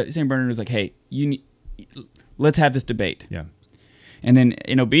St. Bernard and was like, hey, let's have this debate. Yeah. And then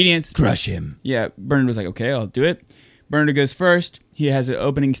in obedience... crush him. Yeah, Bernard was like, okay, I'll do it. Bernard goes first. He has an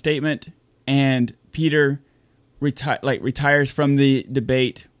opening statement. And Peter retires from the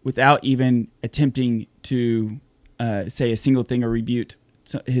debate without even attempting to say a single thing or rebut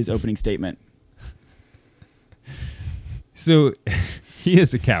his opening statement. So he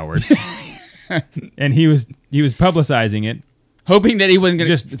is a coward. And he was publicizing it. Hoping that he wasn't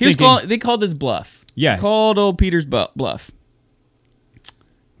going to... They called this bluff. Yeah. They called old Peter's bluff.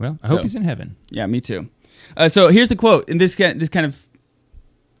 Well, I hope he's in heaven. Yeah, me too. So here's the quote, and this kind of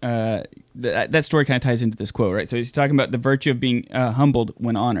that story kind of ties into this quote, right? So he's talking about the virtue of being humbled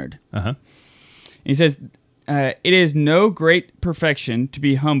when honored. He says, "It is no great perfection to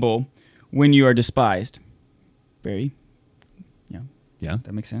be humble when you are despised." Yeah,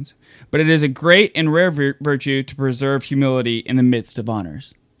 that makes sense. But it is a great and rare virtue to preserve humility in the midst of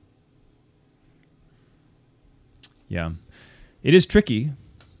honors. Yeah, it is tricky.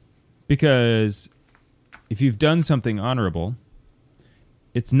 Because if you've done something honorable,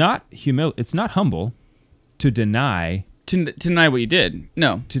 it's not humble to deny what you did.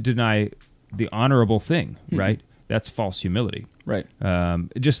 No, to deny the honorable thing, right? That's false humility, right?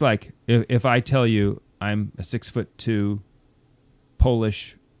 Just like if I tell you I'm a 6'2"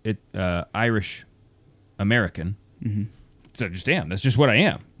 Polish, Irish American, so just am. That's just what I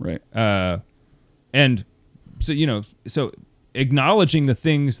am, right? And so acknowledging the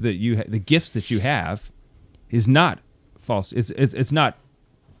things that the gifts that you have, is not false. It's not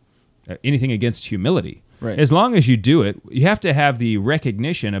anything against humility. Right. As long as you do it, you have to have the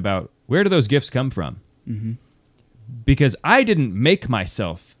recognition about where do those gifts come from. Because I didn't make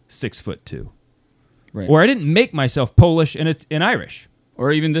myself 6'2", right? Or I didn't make myself Polish and Irish,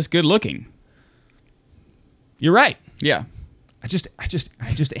 or even this good looking. You're right. Yeah. I just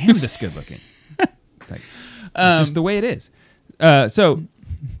am this good looking. It's like just the way it is. So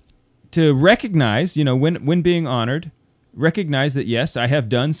to recognize, when being honored, recognize that yes, I have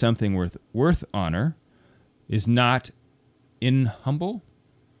done something worth honor, is not unhumble.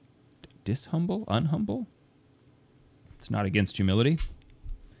 It's not against humility.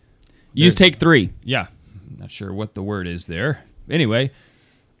 Use take 3. Yeah, I'm not sure what the word is there. Anyway,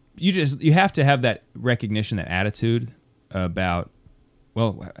 you have to have that recognition, that attitude about,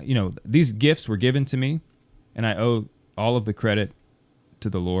 these gifts were given to me, and I owe all of the credit to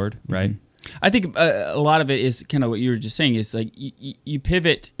the Lord, right? I think a lot of it is kind of what you were just saying, is like you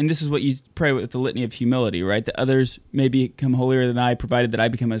pivot, and this is what you pray with the litany of humility, right? That others may become holier than I, provided that I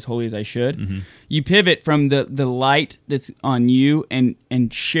become as holy as I should. You pivot from the light that's on you and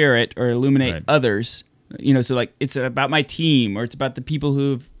share it or illuminate others. So like it's about my team, or it's about the people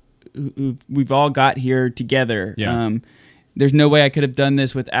who we've all got here together. Yeah. There's no way I could have done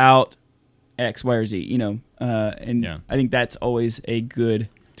this without X, Y, or Z. I think that's always a good.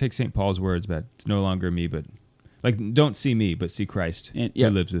 Take St. Paul's words, but it's no longer me, but don't see me, but see Christ who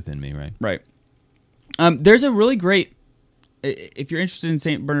lives within me, right? Right. There's a really great, if you're interested in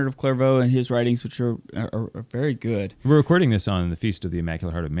St. Bernard of Clairvaux and his writings, which are very good. We're recording this on the Feast of the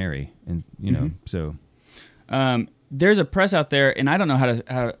Immaculate Heart of Mary, and so. There's a press out there, and I don't know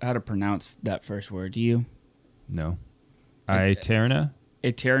how to pronounce that first word. Do you? No. Aeterna?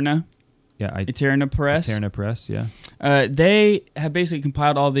 Aeterna? Yeah, Aeterna Press. Aeterna Press, yeah. They have basically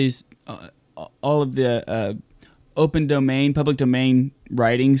compiled all these, all of the open domain, public domain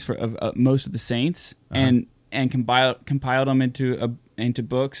writings of most of the saints, and compiled them into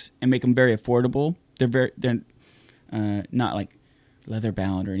books and make them very affordable. They're not like leather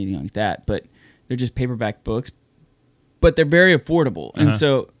bound or anything like that, but they're just paperback books. But they're very affordable, and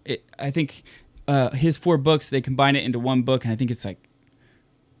so I think his 4 books, they combine it into one book, and I think it's like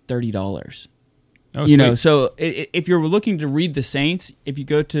 $30. Oh, so if you're looking to read the saints, if you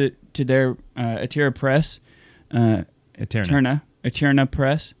go to their Atira Press, Eterna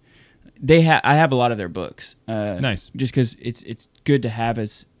Press. I have a lot of their books. Nice. Just because it's good to have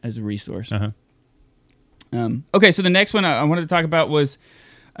as a resource. Uh-huh. Okay, so the next one I wanted to talk about was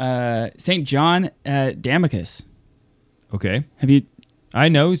St. John Damicus. Okay. Have you? I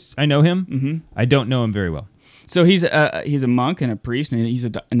know him. Mm-hmm. I don't know him very well. So he's a monk and a priest, and he's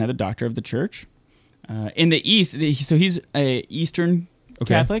another doctor of the church. In the East, so he's a Eastern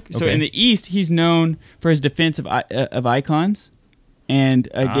Catholic. So in the East, he's known for his defense of icons and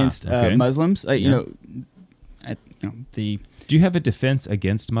against Muslims. Do you have a defense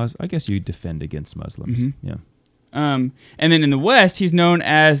against Muslims? I guess you defend against Muslims. Mm-hmm. Yeah. And then in the West, he's known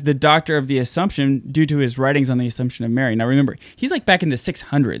as the Doctor of the Assumption due to his writings on the Assumption of Mary. Now remember, he's like back in the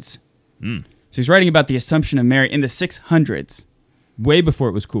 600s. Mm. So he's writing about the Assumption of Mary in the 600s. Way before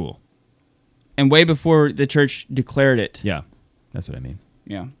it was cool. And way before the church declared it. Yeah, that's what I mean.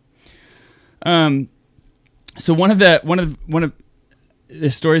 Yeah. So one of the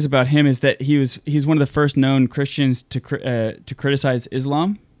stories about him is that he's one of the first known Christians to criticize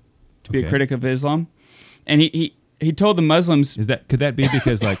Islam, to be a critic of Islam, and he told the Muslims. Could that be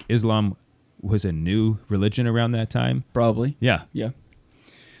because like Islam was a new religion around that time? Probably. Yeah. Yeah.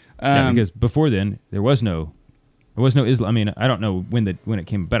 Because before then there was no Islam. I mean, I don't know when it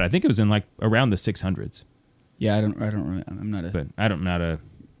came, but I think it was in like around the 600s. Yeah, I don't remember. I'm not a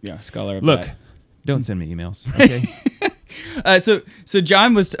scholar of Look, that. Don't send me emails. Okay. So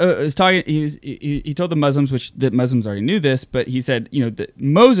John was talking. He told the Muslims, which the Muslims already knew this, but he said, that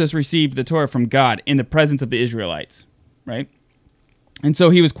Moses received the Torah from God in the presence of the Israelites, right? And so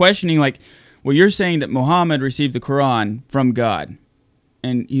he was questioning, like, well, you're saying that Muhammad received the Quran from God,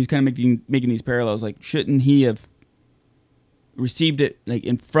 and he was kind of making these parallels, like, shouldn't he have received it like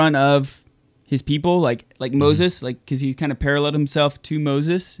in front of his people, like Moses, like because he kind of paralleled himself to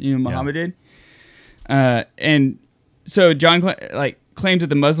Moses, Muhammad did, and so John claims that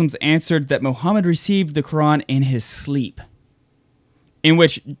the Muslims answered that Muhammad received the Quran in his sleep, in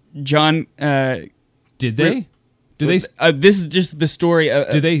which John did they? This is just the story.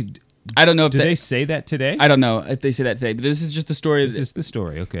 Do they? I don't know if they say that today. I don't know if they say that today, but this is just the story. This is the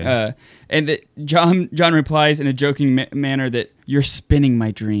story, okay. And that John replies in a joking manner that you're spinning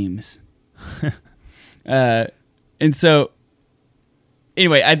my dreams. And so,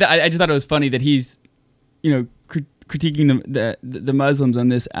 anyway, I just thought it was funny that he's, critiquing the Muslims on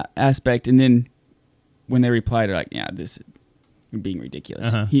this aspect, and then when they reply, they're like, "Yeah, you're being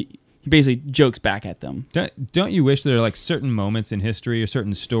ridiculous." Uh-huh. He basically jokes back at them. Don't you wish there are like certain moments in history or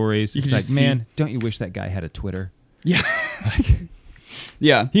certain stories? It's like, man, don't you wish that guy had a Twitter? Yeah.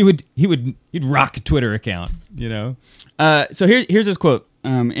 Yeah. He'd rock a Twitter account, So here's his quote.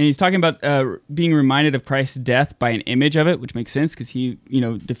 And he's talking about being reminded of Christ's death by an image of it, which makes sense because he,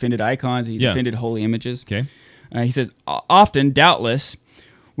 defended icons. He defended holy images. Okay. He says, often, doubtless,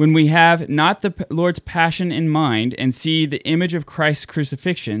 when we have not the Lord's passion in mind and see the image of Christ's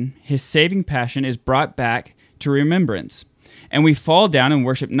crucifixion, his saving passion is brought back to remembrance. And we fall down and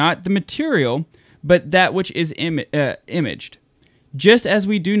worship not the material, but that which is imaged. Just as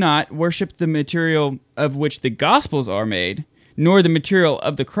we do not worship the material of which the Gospels are made, nor the material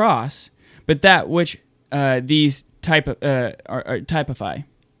of the cross, but that which these typify.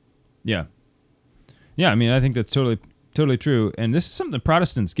 Yeah. Yeah, I mean, I think that's totally true. And this is something that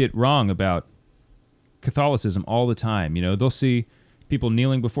Protestants get wrong about Catholicism all the time. They'll see people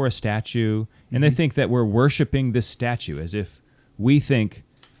kneeling before a statue, and they think that we're worshiping this statue as if we think,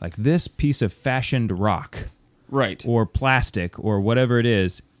 like, this piece of fashioned rock, right, or plastic or whatever it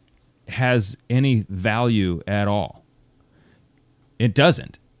is, has any value at all. It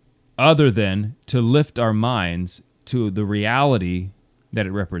doesn't, other than to lift our minds to the reality that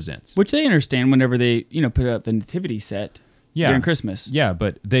it represents. Which they understand whenever they, put out the nativity set during Christmas. Yeah,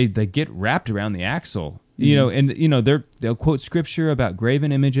 but they get wrapped around the axle, and they'll quote scripture about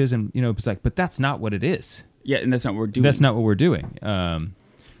graven images, and it's like, but that's not what it is. Yeah, and that's not what we're doing. That's not what we're doing.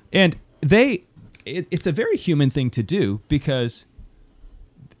 And it's a very human thing to do, because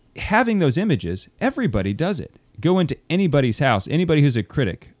having those images, everybody does it. Go into anybody's house, anybody who's a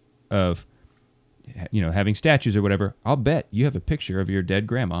critic of, having statues or whatever, I'll bet you have a picture of your dead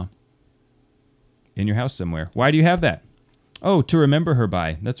grandma in your house somewhere. Why do you have that? Oh, to remember her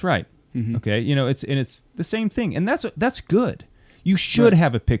by. That's right. Mm-hmm. Okay, it's the same thing, and that's good. You should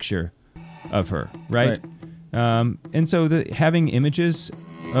have a picture of her, right? And so having images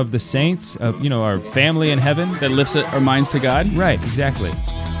of the saints, of our family in heaven, that lifts our minds to God. Right, exactly.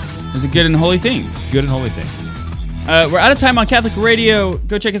 It's a good and holy thing. It's a good and holy thing. We're out of time on Catholic Radio.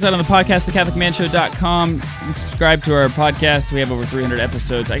 Go check us out on the podcast, thecatholicmanshow.com. Subscribe to our podcast. We have over 300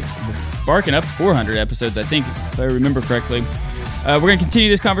 episodes. We're barking up 400 episodes, I think, if I remember correctly. We're going to continue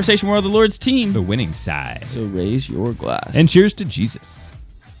this conversation. We're on the Lord's team. The winning side. So raise your glass. And cheers to Jesus.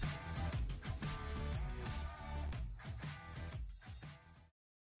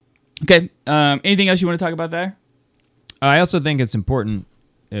 Okay. Anything else you want to talk about there? I also think it's important.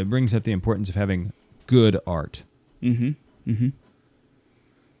 It brings up the importance of having good art. Mm-hmm. Mm-hmm.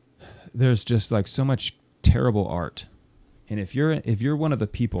 There's just like so much terrible art. And if you're one of the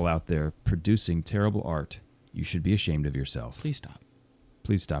people out there producing terrible art, you should be ashamed of yourself. Please stop.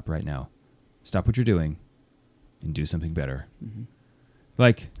 Please stop right now. Stop what you're doing and do something better. Mm-hmm.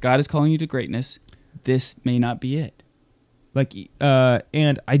 Like God is calling you to greatness. This may not be it. Like,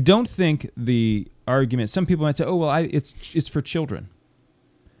 and I don't think the argument. Some people might say, "Oh, well, it's for children,"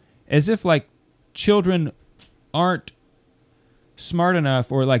 as if like children aren't smart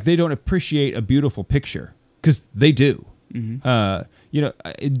enough, or like they don't appreciate a beautiful picture, because they do. Mm-hmm.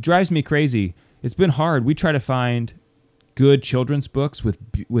 It drives me crazy. It's been hard. We try to find good children's books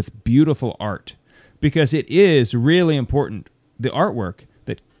with beautiful art, because it is really important. The artwork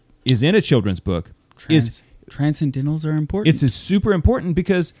that is in a children's book is. Transcendentals are important. It's super important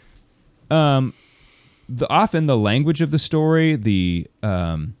because often the language of the story, the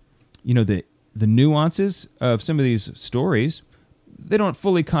nuances of some of these stories, they don't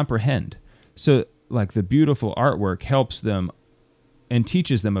fully comprehend. So like the beautiful artwork helps them and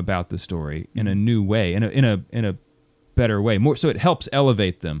teaches them about the story in a new way, in a better way. More so it helps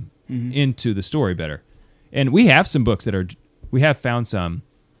elevate them into the story better. And we have some books we have found some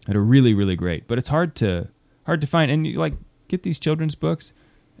that are really, really great, but it's hard to find. And you like get these children's books,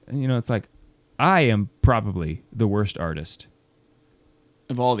 and it's like I am probably the worst artist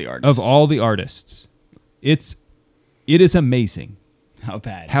of all the artists. It is amazing how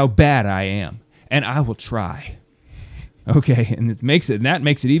bad I am, and I will try. Okay, and that makes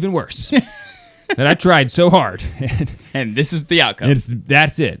it even worse. That I tried so hard, and this is the outcome.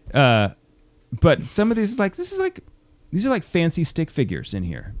 That's it. But some of these these are like fancy stick figures in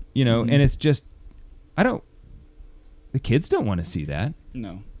here, and it's just the kids don't want to see that.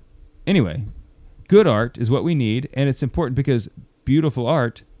 No. Anyway, good art is what we need, and it's important because beautiful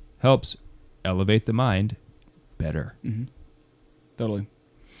art helps elevate the mind better. Mm-hmm. Totally.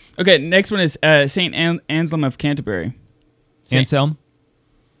 Okay, next one is Saint Anselm of Canterbury. Anselm?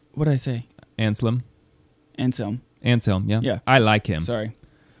 What did I say? Anselm, yeah. Yeah. I like him. Sorry.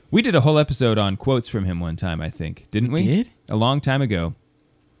 We did a whole episode on quotes from him one time, I think. Didn't we? Did? A long time ago.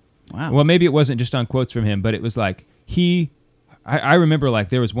 Wow. Well, maybe it wasn't just on quotes from him, but it was like I remember like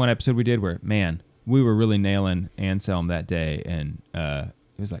there was one episode we did where, man, we were really nailing Anselm that day, and it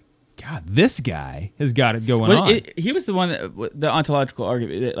was like, God, this guy has got it going on. He was the one the ontological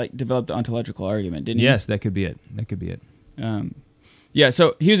argument, that like developed the ontological argument, didn't he? Yes, that could be it. Yeah,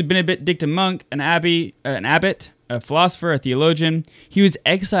 so he was a Benedictine monk, an abbot, a philosopher, a theologian. He was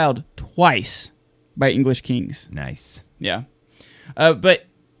exiled twice by English kings. Nice. Yeah. But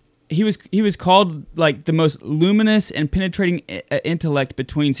he was called like the most luminous and penetrating intellect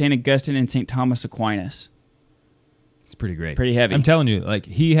between St. Augustine and St. Thomas Aquinas. It's pretty great. Pretty heavy. I'm telling you, like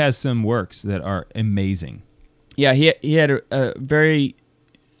he has some works that are amazing. Yeah, he had a very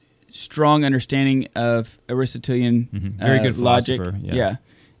strong understanding of Aristotelian very good logic. philosopher. Yeah,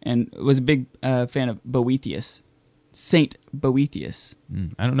 and was a big fan of Boethius, Saint Boethius.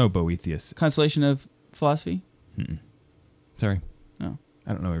 I don't know Boethius. Consolation of Philosophy. Sorry. No.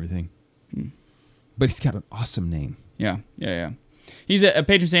 I don't know everything. But he's got an awesome name. Yeah. He's a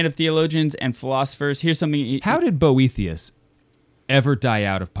patron saint of theologians and philosophers. Here's something. How did Boethius ever die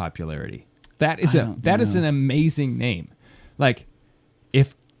out of popularity? That is an amazing name. Like,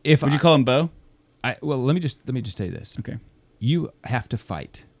 if would you call him Bo? Let me just tell you this. Okay. You have to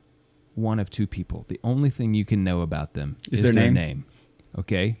fight one of two people. The only thing you can know about them is their name.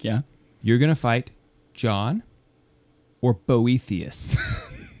 Okay. Yeah. You're gonna fight John or Boethius.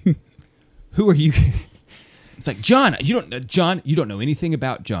 Who are you? It's like John. You don't know anything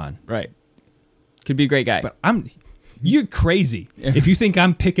about John. Right. Could be a great guy. But you're crazy if you think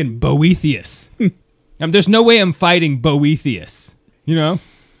I'm picking Boethius. There's no way I'm fighting Boethius.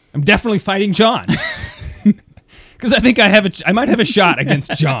 I'm definitely fighting John. Because I think I might have a shot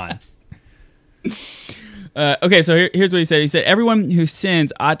against John. Okay, so here's what he said. He said, everyone who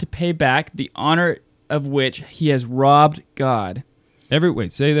sins ought to pay back the honor of which he has robbed God.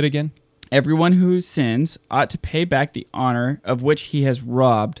 Wait, say that again. Everyone who sins ought to pay back the honor of which he has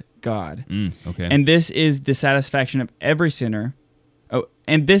robbed God. Okay. And this is the satisfaction of every sinner, Oh,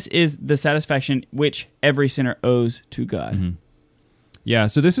 and this is the satisfaction which every sinner owes to God. Mm-hmm. Yeah,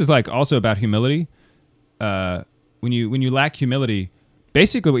 so this is like also about humility. When you lack humility,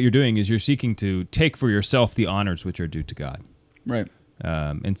 basically what you're doing is you're seeking to take for yourself the honors which are due to God. Right.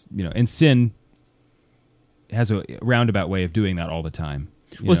 And sin has a roundabout way of doing that all the time.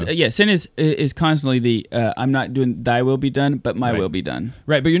 Sin is constantly the I'm not doing thy will be done, but my will be done.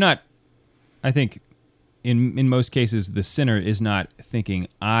 Right, but you're not. I think in most cases the sinner is not thinking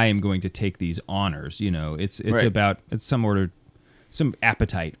I am going to take these honors. It's about some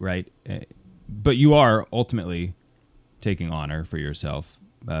appetite, right? But you are ultimately taking honor for yourself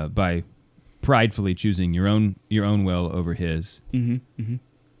by pridefully choosing your own will over His. Mm-hmm. Mm-hmm.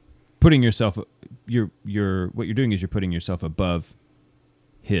 Putting yourself, what you're doing is you're putting yourself above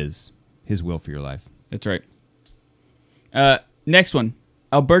His will for your life. That's right. Next one,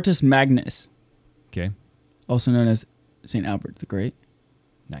 Albertus Magnus. Okay. Also known as St. Albert the Great.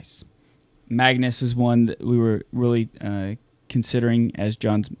 Nice. Magnus is one that we were really considering as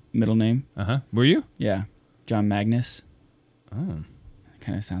John's middle name. Uh-huh. Were you? Yeah. John Magnus. Oh.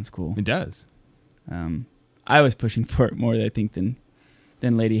 Kind of sounds cool. It does. I was pushing for it more, I think, than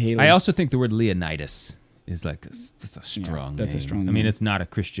Lady Haley. I also think the word Leonidas is like that's a strong name. That's a strong name. I mean, it's not a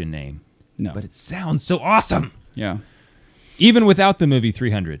Christian name. No. But it sounds so awesome. Yeah. Even without the movie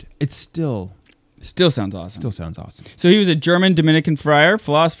 300, it still sounds awesome. Still sounds awesome. So he was a German Dominican friar,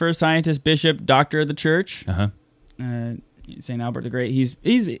 philosopher, scientist, bishop, doctor of the church. Uh-huh. St. Albert the Great.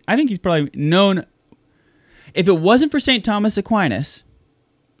 I think he's probably known. If it wasn't for St. Thomas Aquinas,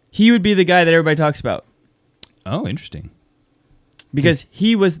 he would be the guy that everybody talks about. Oh, interesting. Because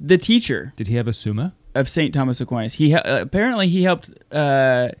he was the teacher. Did he have a Summa? Of St. Thomas Aquinas. He apparently he helped,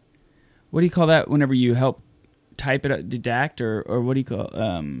 what do you call that whenever you help type it, didact, or what do you call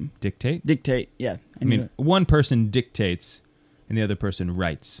Dictate? Dictate, yeah. I mean, one person dictates and the other person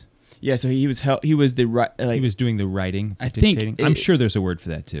writes. Yeah, so he was he was doing the writing, I dictating. think I'm sure there's a word for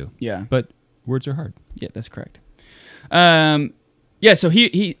that too. Yeah. But words are hard. Yeah, that's correct. So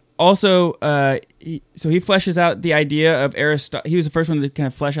he also he fleshes out the idea of Aristotle. He was the first one to kind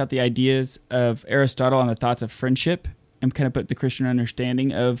of flesh out the ideas of Aristotle on the thoughts of friendship and kind of put the Christian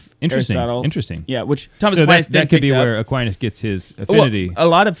understanding of Aristotle. Interesting. Yeah, which Thomas so Aquinas that could be where Aquinas gets his affinity. Well, a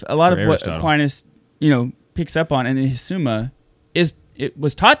lot of what Aristotle. Aquinas picks up on in his Summa it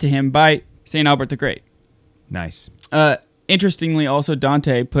was taught to him by St. Albert the Great. Nice. Interestingly, also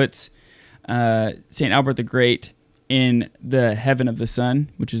Dante puts St. Albert the Great in the heaven of the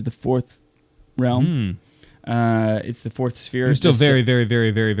sun, which is the fourth realm. It's the fourth sphere. I'm still very, very, very,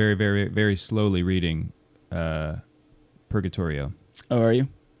 very, very, very, very slowly reading Purgatorio. Oh, are you?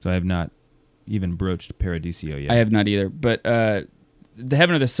 So I have not even broached Paradiso yet. I have not either. But the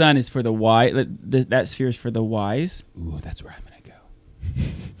heaven of the sun is for the wise. That sphere is for the wise. Ooh, that's where I'm going to go.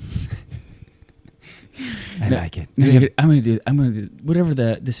 I like it. I'm gonna do whatever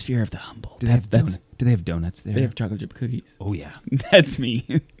the sphere of the humble. Do they have donuts there? They have chocolate chip cookies. Oh yeah, that's me.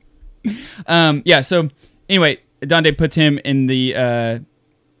 So anyway, Dante puts him in the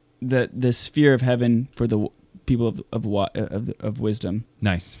sphere of heaven for the people of wisdom.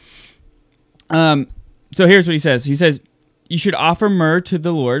 Nice. So here's what he says. He says, "You should offer myrrh to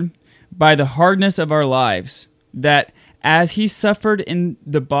the Lord by the hardness of our lives, that as he suffered in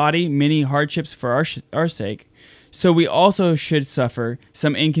the body many hardships for our sake, so we also should suffer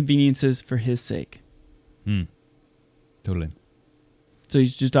some inconveniences for his sake." Totally. So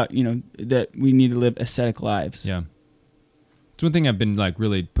he's just taught, that we need to live ascetic lives. Yeah. It's one thing I've been like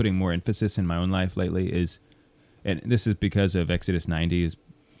really putting more emphasis in my own life lately is, and this is because of Exodus 90 has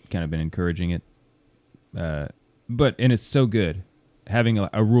kind of been encouraging it. And it's so good having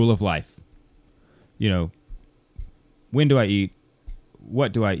a rule of life. When do I eat?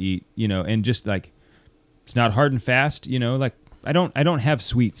 What do I eat? And just like, it's not hard and fast, like I don't have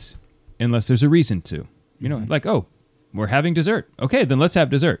sweets unless there's a reason to, like, oh, we're having dessert. Okay, then let's have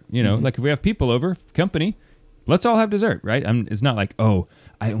dessert. Like if we have people over, company, let's all have dessert, right? It's not like, oh,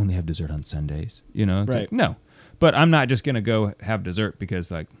 I only have dessert on Sundays. It's right. like, no, but I'm not just going to go have dessert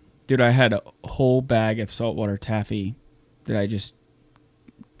because like, dude, I had a whole bag of saltwater taffy that I just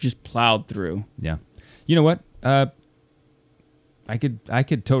plowed through. Yeah. You know what? I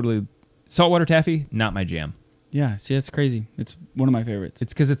could totally saltwater taffy, not my jam. Yeah, see, that's crazy. It's one of my favorites.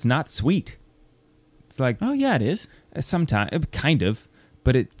 It's because it's not sweet. It's like, oh yeah, it is. Sometimes, kind of,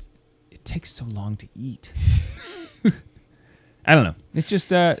 but it takes so long to eat. I don't know. It's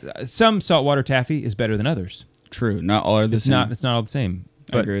just some saltwater taffy is better than others. True, not all are the same. It's not all the same.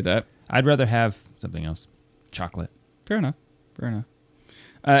 I agree with that. I'd rather have something else, chocolate. Fair enough.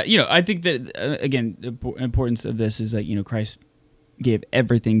 I think that again, the importance of this is that Christ gave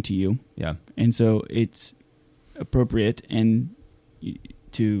everything to you. Yeah. And so it's appropriate and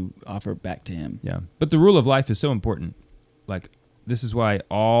to offer back to him. Yeah. But the rule of life is so important. Like, this is why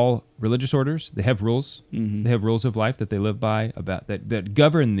all religious orders, they have rules. Mm-hmm. They have rules of life that they live by about that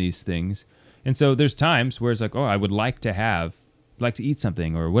govern these things. And so there's times where it's like, oh, I would like to eat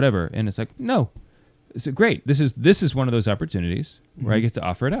something or whatever. And it's like, no, it's great. This is one of those opportunities where I get to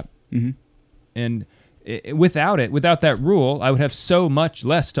offer it up. Mm-hmm. And without that rule, I would have so much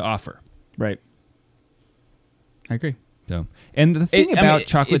less to offer. Right. I agree. So, and the thing about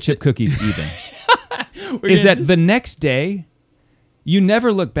chocolate chip cookies even is that the next day, you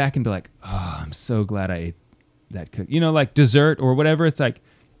never look back and be like, oh, I'm so glad I ate that cookie. Like dessert or whatever. It's like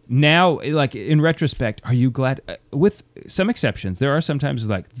now, like in retrospect, are you glad? With some exceptions, there are sometimes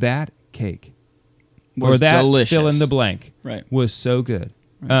like that cake was or that delicious. Fill in the blank was so good.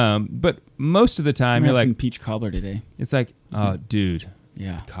 Right. But most of the time, you're like some peach cobbler today. It's like, oh, dude,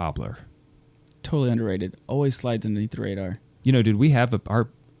 yeah, cobbler, totally underrated. Always slides underneath the radar. Dude, we have a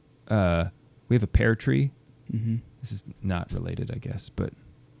pear tree. Mm-hmm. This is not related, I guess, but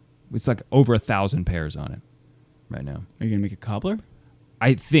it's like over 1,000 pears on it right now. Are you gonna make a cobbler?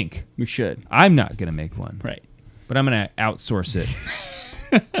 I think We should. I'm not gonna make one, Right. but I'm gonna outsource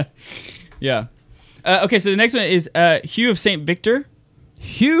it. Yeah. Okay, so the next one is Hugh of St. Victor.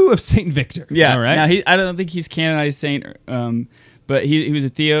 Hugh of St. Victor. Yeah. All right. Now, I don't think he's canonized saint, but he was a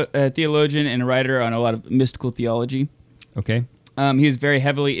theologian and a writer on a lot of mystical theology. Okay. He was very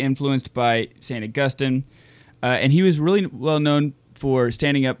heavily influenced by St. Augustine, and he was really well known for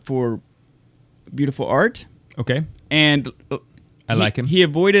standing up for beautiful art. Okay. And I like him. He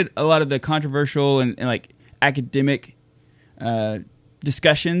avoided a lot of the controversial and like academic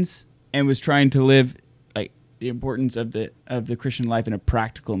discussions, and was trying to live like the importance of the Christian life in a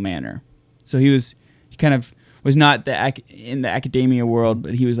practical manner. So he kind of was not in the academia world,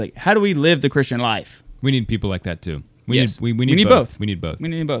 but he was like, how do we live the Christian life? We need people like that too. We need both. We need both. We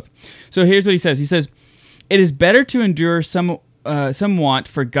need both. So here's what he says. He says, it is better to endure some want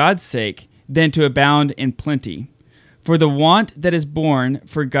for God's sake than to abound in plenty. For the want that is born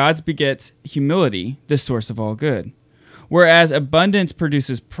for God's begets humility, the source of all good. Whereas abundance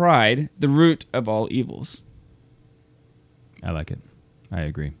produces pride, the root of all evils. I like it. I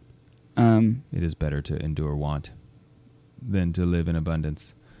agree. It is better to endure want than to live in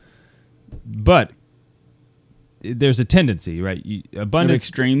abundance. But there's a tendency, right? Abundance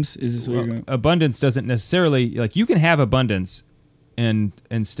extremes is this what you're going? Abundance doesn't necessarily like you can have abundance and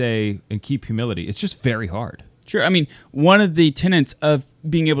stay and keep humility. It's just very hard. Sure. I mean, one of the tenets of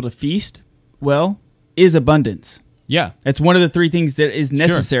being able to feast well is abundance. Yeah, that's one of the three things that is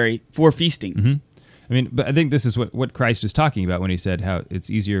necessary for feasting. Mm-hmm. I mean, but I think this is what Christ is talking about when he said how it's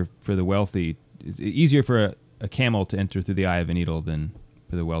easier for the wealthy, it's easier for a camel to enter through the eye of a needle than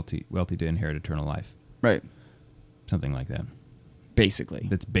for the wealthy to inherit eternal life. Right. Something like that. Basically.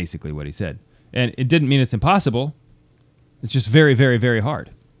 That's basically what he said. And it didn't mean it's impossible. It's just very, very, very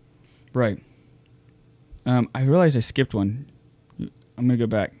hard. Right. I realized I skipped one. I'm going to go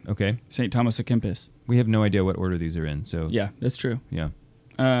back. Okay. St. Thomas à Kempis. We have no idea what order these are in, so... Yeah, that's true. Yeah.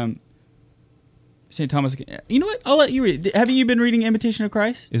 St. Thomas... You know what? I'll let you read. Haven't you been reading Imitation of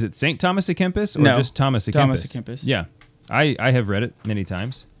Christ? Is it St. Thomas à Kempis or no, just Thomas à Kempis? Thomas à Kempis. Yeah. I have read it many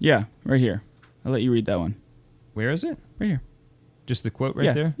times. Yeah, right here. I'll let you read that one. Where is it? Right here. Just the quote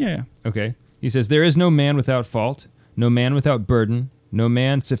right there? Yeah. Okay. He says, there is no man without fault, no man without burden, no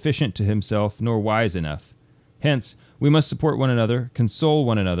man sufficient to himself, nor wise enough. Hence, we must support one another, console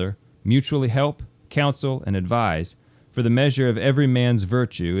one another, mutually help, counsel, and advise, for the measure of every man's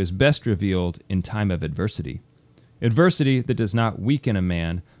virtue is best revealed in time of adversity. Adversity that does not weaken a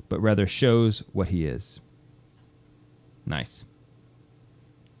man, but rather shows what he is. Nice.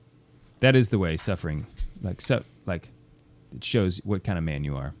 That is the way suffering, it shows what kind of man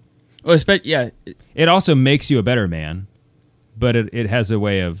you are. Oh, yeah. It also makes you a better man, but it has a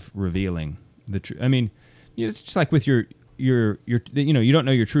way of revealing the truth. I mean, it's just like with your you don't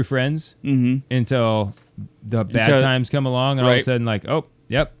know your true friends until the bad times come along, and all of a sudden, like, oh,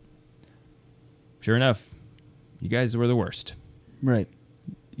 yep, sure enough, you guys were the worst. Right.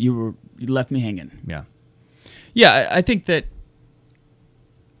 You left me hanging. Yeah. Yeah, I think that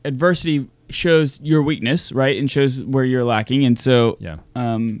adversity shows your weakness, right, and shows where you're lacking, and so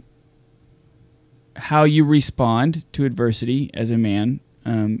how you respond to adversity as a man,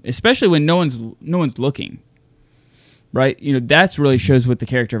 especially when no one's looking, right? That's really shows what the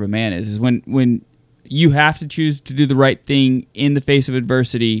character of a man is when you have to choose to do the right thing in the face of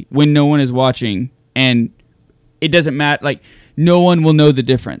adversity when no one is watching, and it doesn't matter, like no one will know the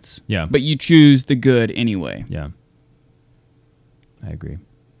difference. Yeah. But you choose the good anyway. Yeah. I agree.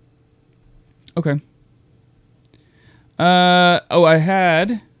 Okay. I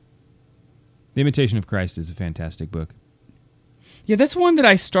had... The Imitation of Christ is a fantastic book. Yeah, that's one that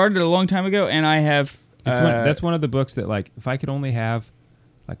I started a long time ago, and I have... That's one of the books that, like, if I could only have,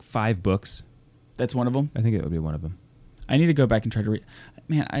 like, 5 books... That's one of them? I think it would be one of them. I need to go back and try to read...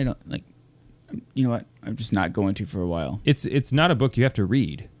 Man, I don't, like... You know what? I'm just not going to for a while. It's not a book you have to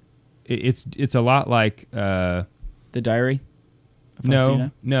read. It's a lot like... The Diary of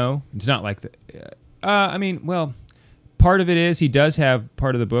Faustina? No. It's not like the... I mean, well... Part of it is he does have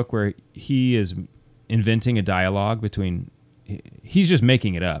part of the book where he is inventing a dialogue between... He's just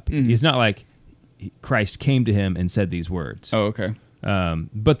making it up. Mm-hmm. It's not like Christ came to him and said these words. Oh, okay.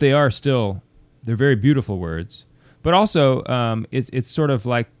 But they are still... They're very beautiful words. But also, it's sort of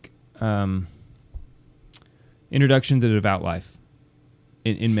like Introduction to the Devout Life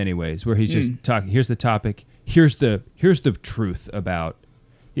in many ways, where he's just talking... Here's the topic. Here's the truth about...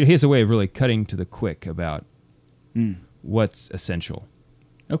 He has a way of really cutting to the quick about... what's essential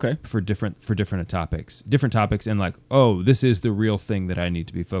for different topics and like, oh, this is the real thing that I need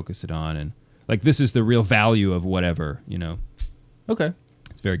to be focused on, and like this is the real value of whatever, Okay,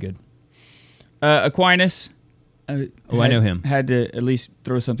 it's very good. Aquinas, I know him. Had to at least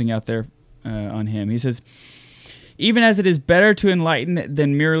throw something out there on him. He says, even as it is better to enlighten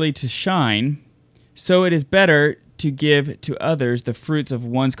than merely to shine, so it is better to give to others the fruits of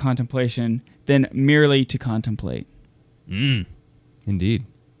one's contemplation than merely to contemplate. Indeed.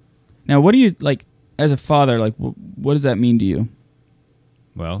 Now, what do you, like, as a father, like, what does that mean to you?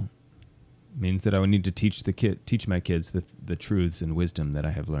 Well, it means that I would need to teach my kids the truths and wisdom that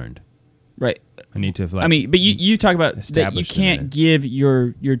I have learned. Right. I need to, like... I mean, but you talk about that you can't give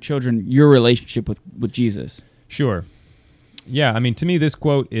your children your relationship with Jesus. Sure. Yeah, I mean, to me, this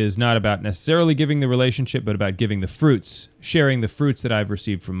quote is not about necessarily giving the relationship, but about giving the fruits, sharing the fruits that I've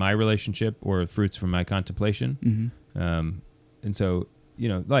received from my relationship or fruits from my contemplation. Mm-hmm. And so,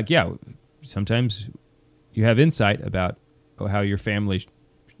 like, yeah, sometimes you have insight about how your family,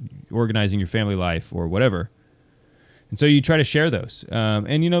 organizing your family life or whatever. And so you try to share those.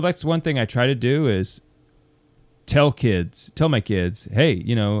 And, that's one thing I try to do is tell my kids, hey,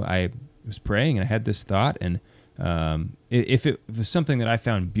 I was praying and I had this thought, and if it was something that I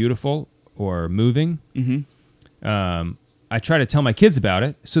found beautiful or moving, I try to tell my kids about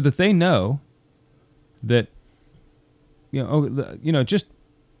it so that they know that, just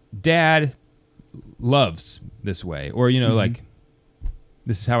Dad loves this way, or like,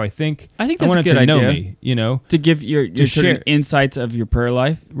 this is how I think. I think that's a good idea. Know me, to give your children insights of your prayer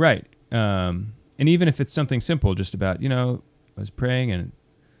life, right? And even if it's something simple, just about I was praying and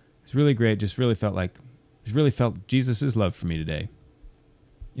it's really great. Just really felt Jesus' love for me today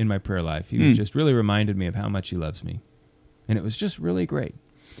in my prayer life. He was just really reminded me of how much he loves me, and it was just really great.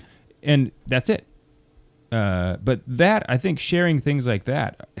 And that's it. But that, I think, sharing things like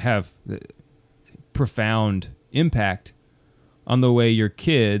that have profound impact on the way your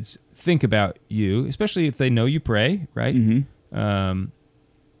kids think about you, especially if they know you pray, right? Mm-hmm.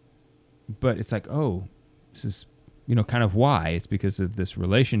 But it's like, oh, this is, kind of why. It's because of this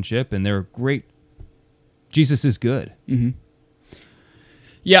relationship, and they're great. Jesus is good. Mm-hmm.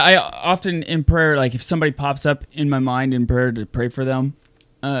 Yeah, I often in prayer, like if somebody pops up in my mind in prayer to pray for them,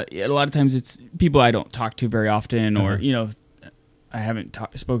 a lot of times it's people I don't talk to very often, or I haven't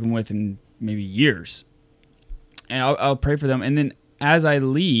spoken with in maybe years, and I'll pray for them. And then as I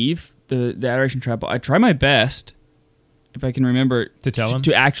leave the Adoration Chapel, I try my best, if I can remember, to tell them,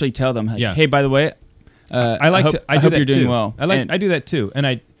 to actually tell them, like, hey, by the way, I hope you're doing well. I do that too.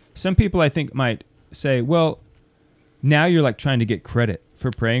 And some people I think might say, well, now you're like trying to get credit for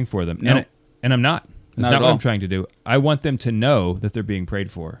praying for them, and I'm not. That's not what I'm trying to do. I want them to know that they're being prayed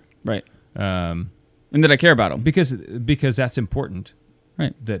for. Right. And that I care about them. Because that's important.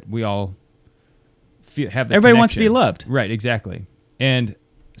 Right. That we all have that Everybody connection. wants to be loved. Right, exactly. And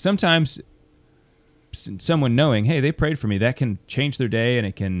sometimes someone knowing, hey, they prayed for me, that can change their day, and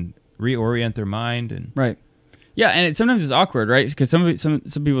it can reorient their mind. And right. Yeah, and sometimes it's awkward, right? Because some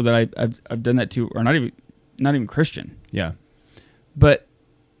people that I've done that to are not even Christian. Yeah. But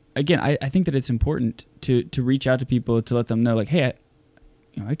again, I think that it's important to reach out to people to let them know, like, hey,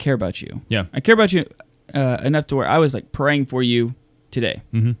 I care about you. Yeah. I care about you enough to where I was like praying for you today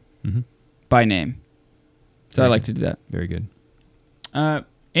by name. So I like to do that. Very good.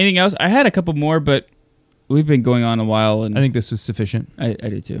 Anything else? I had a couple more, but we've been going on a while, and I think this was sufficient. I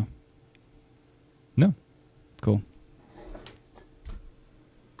do too. No. Cool.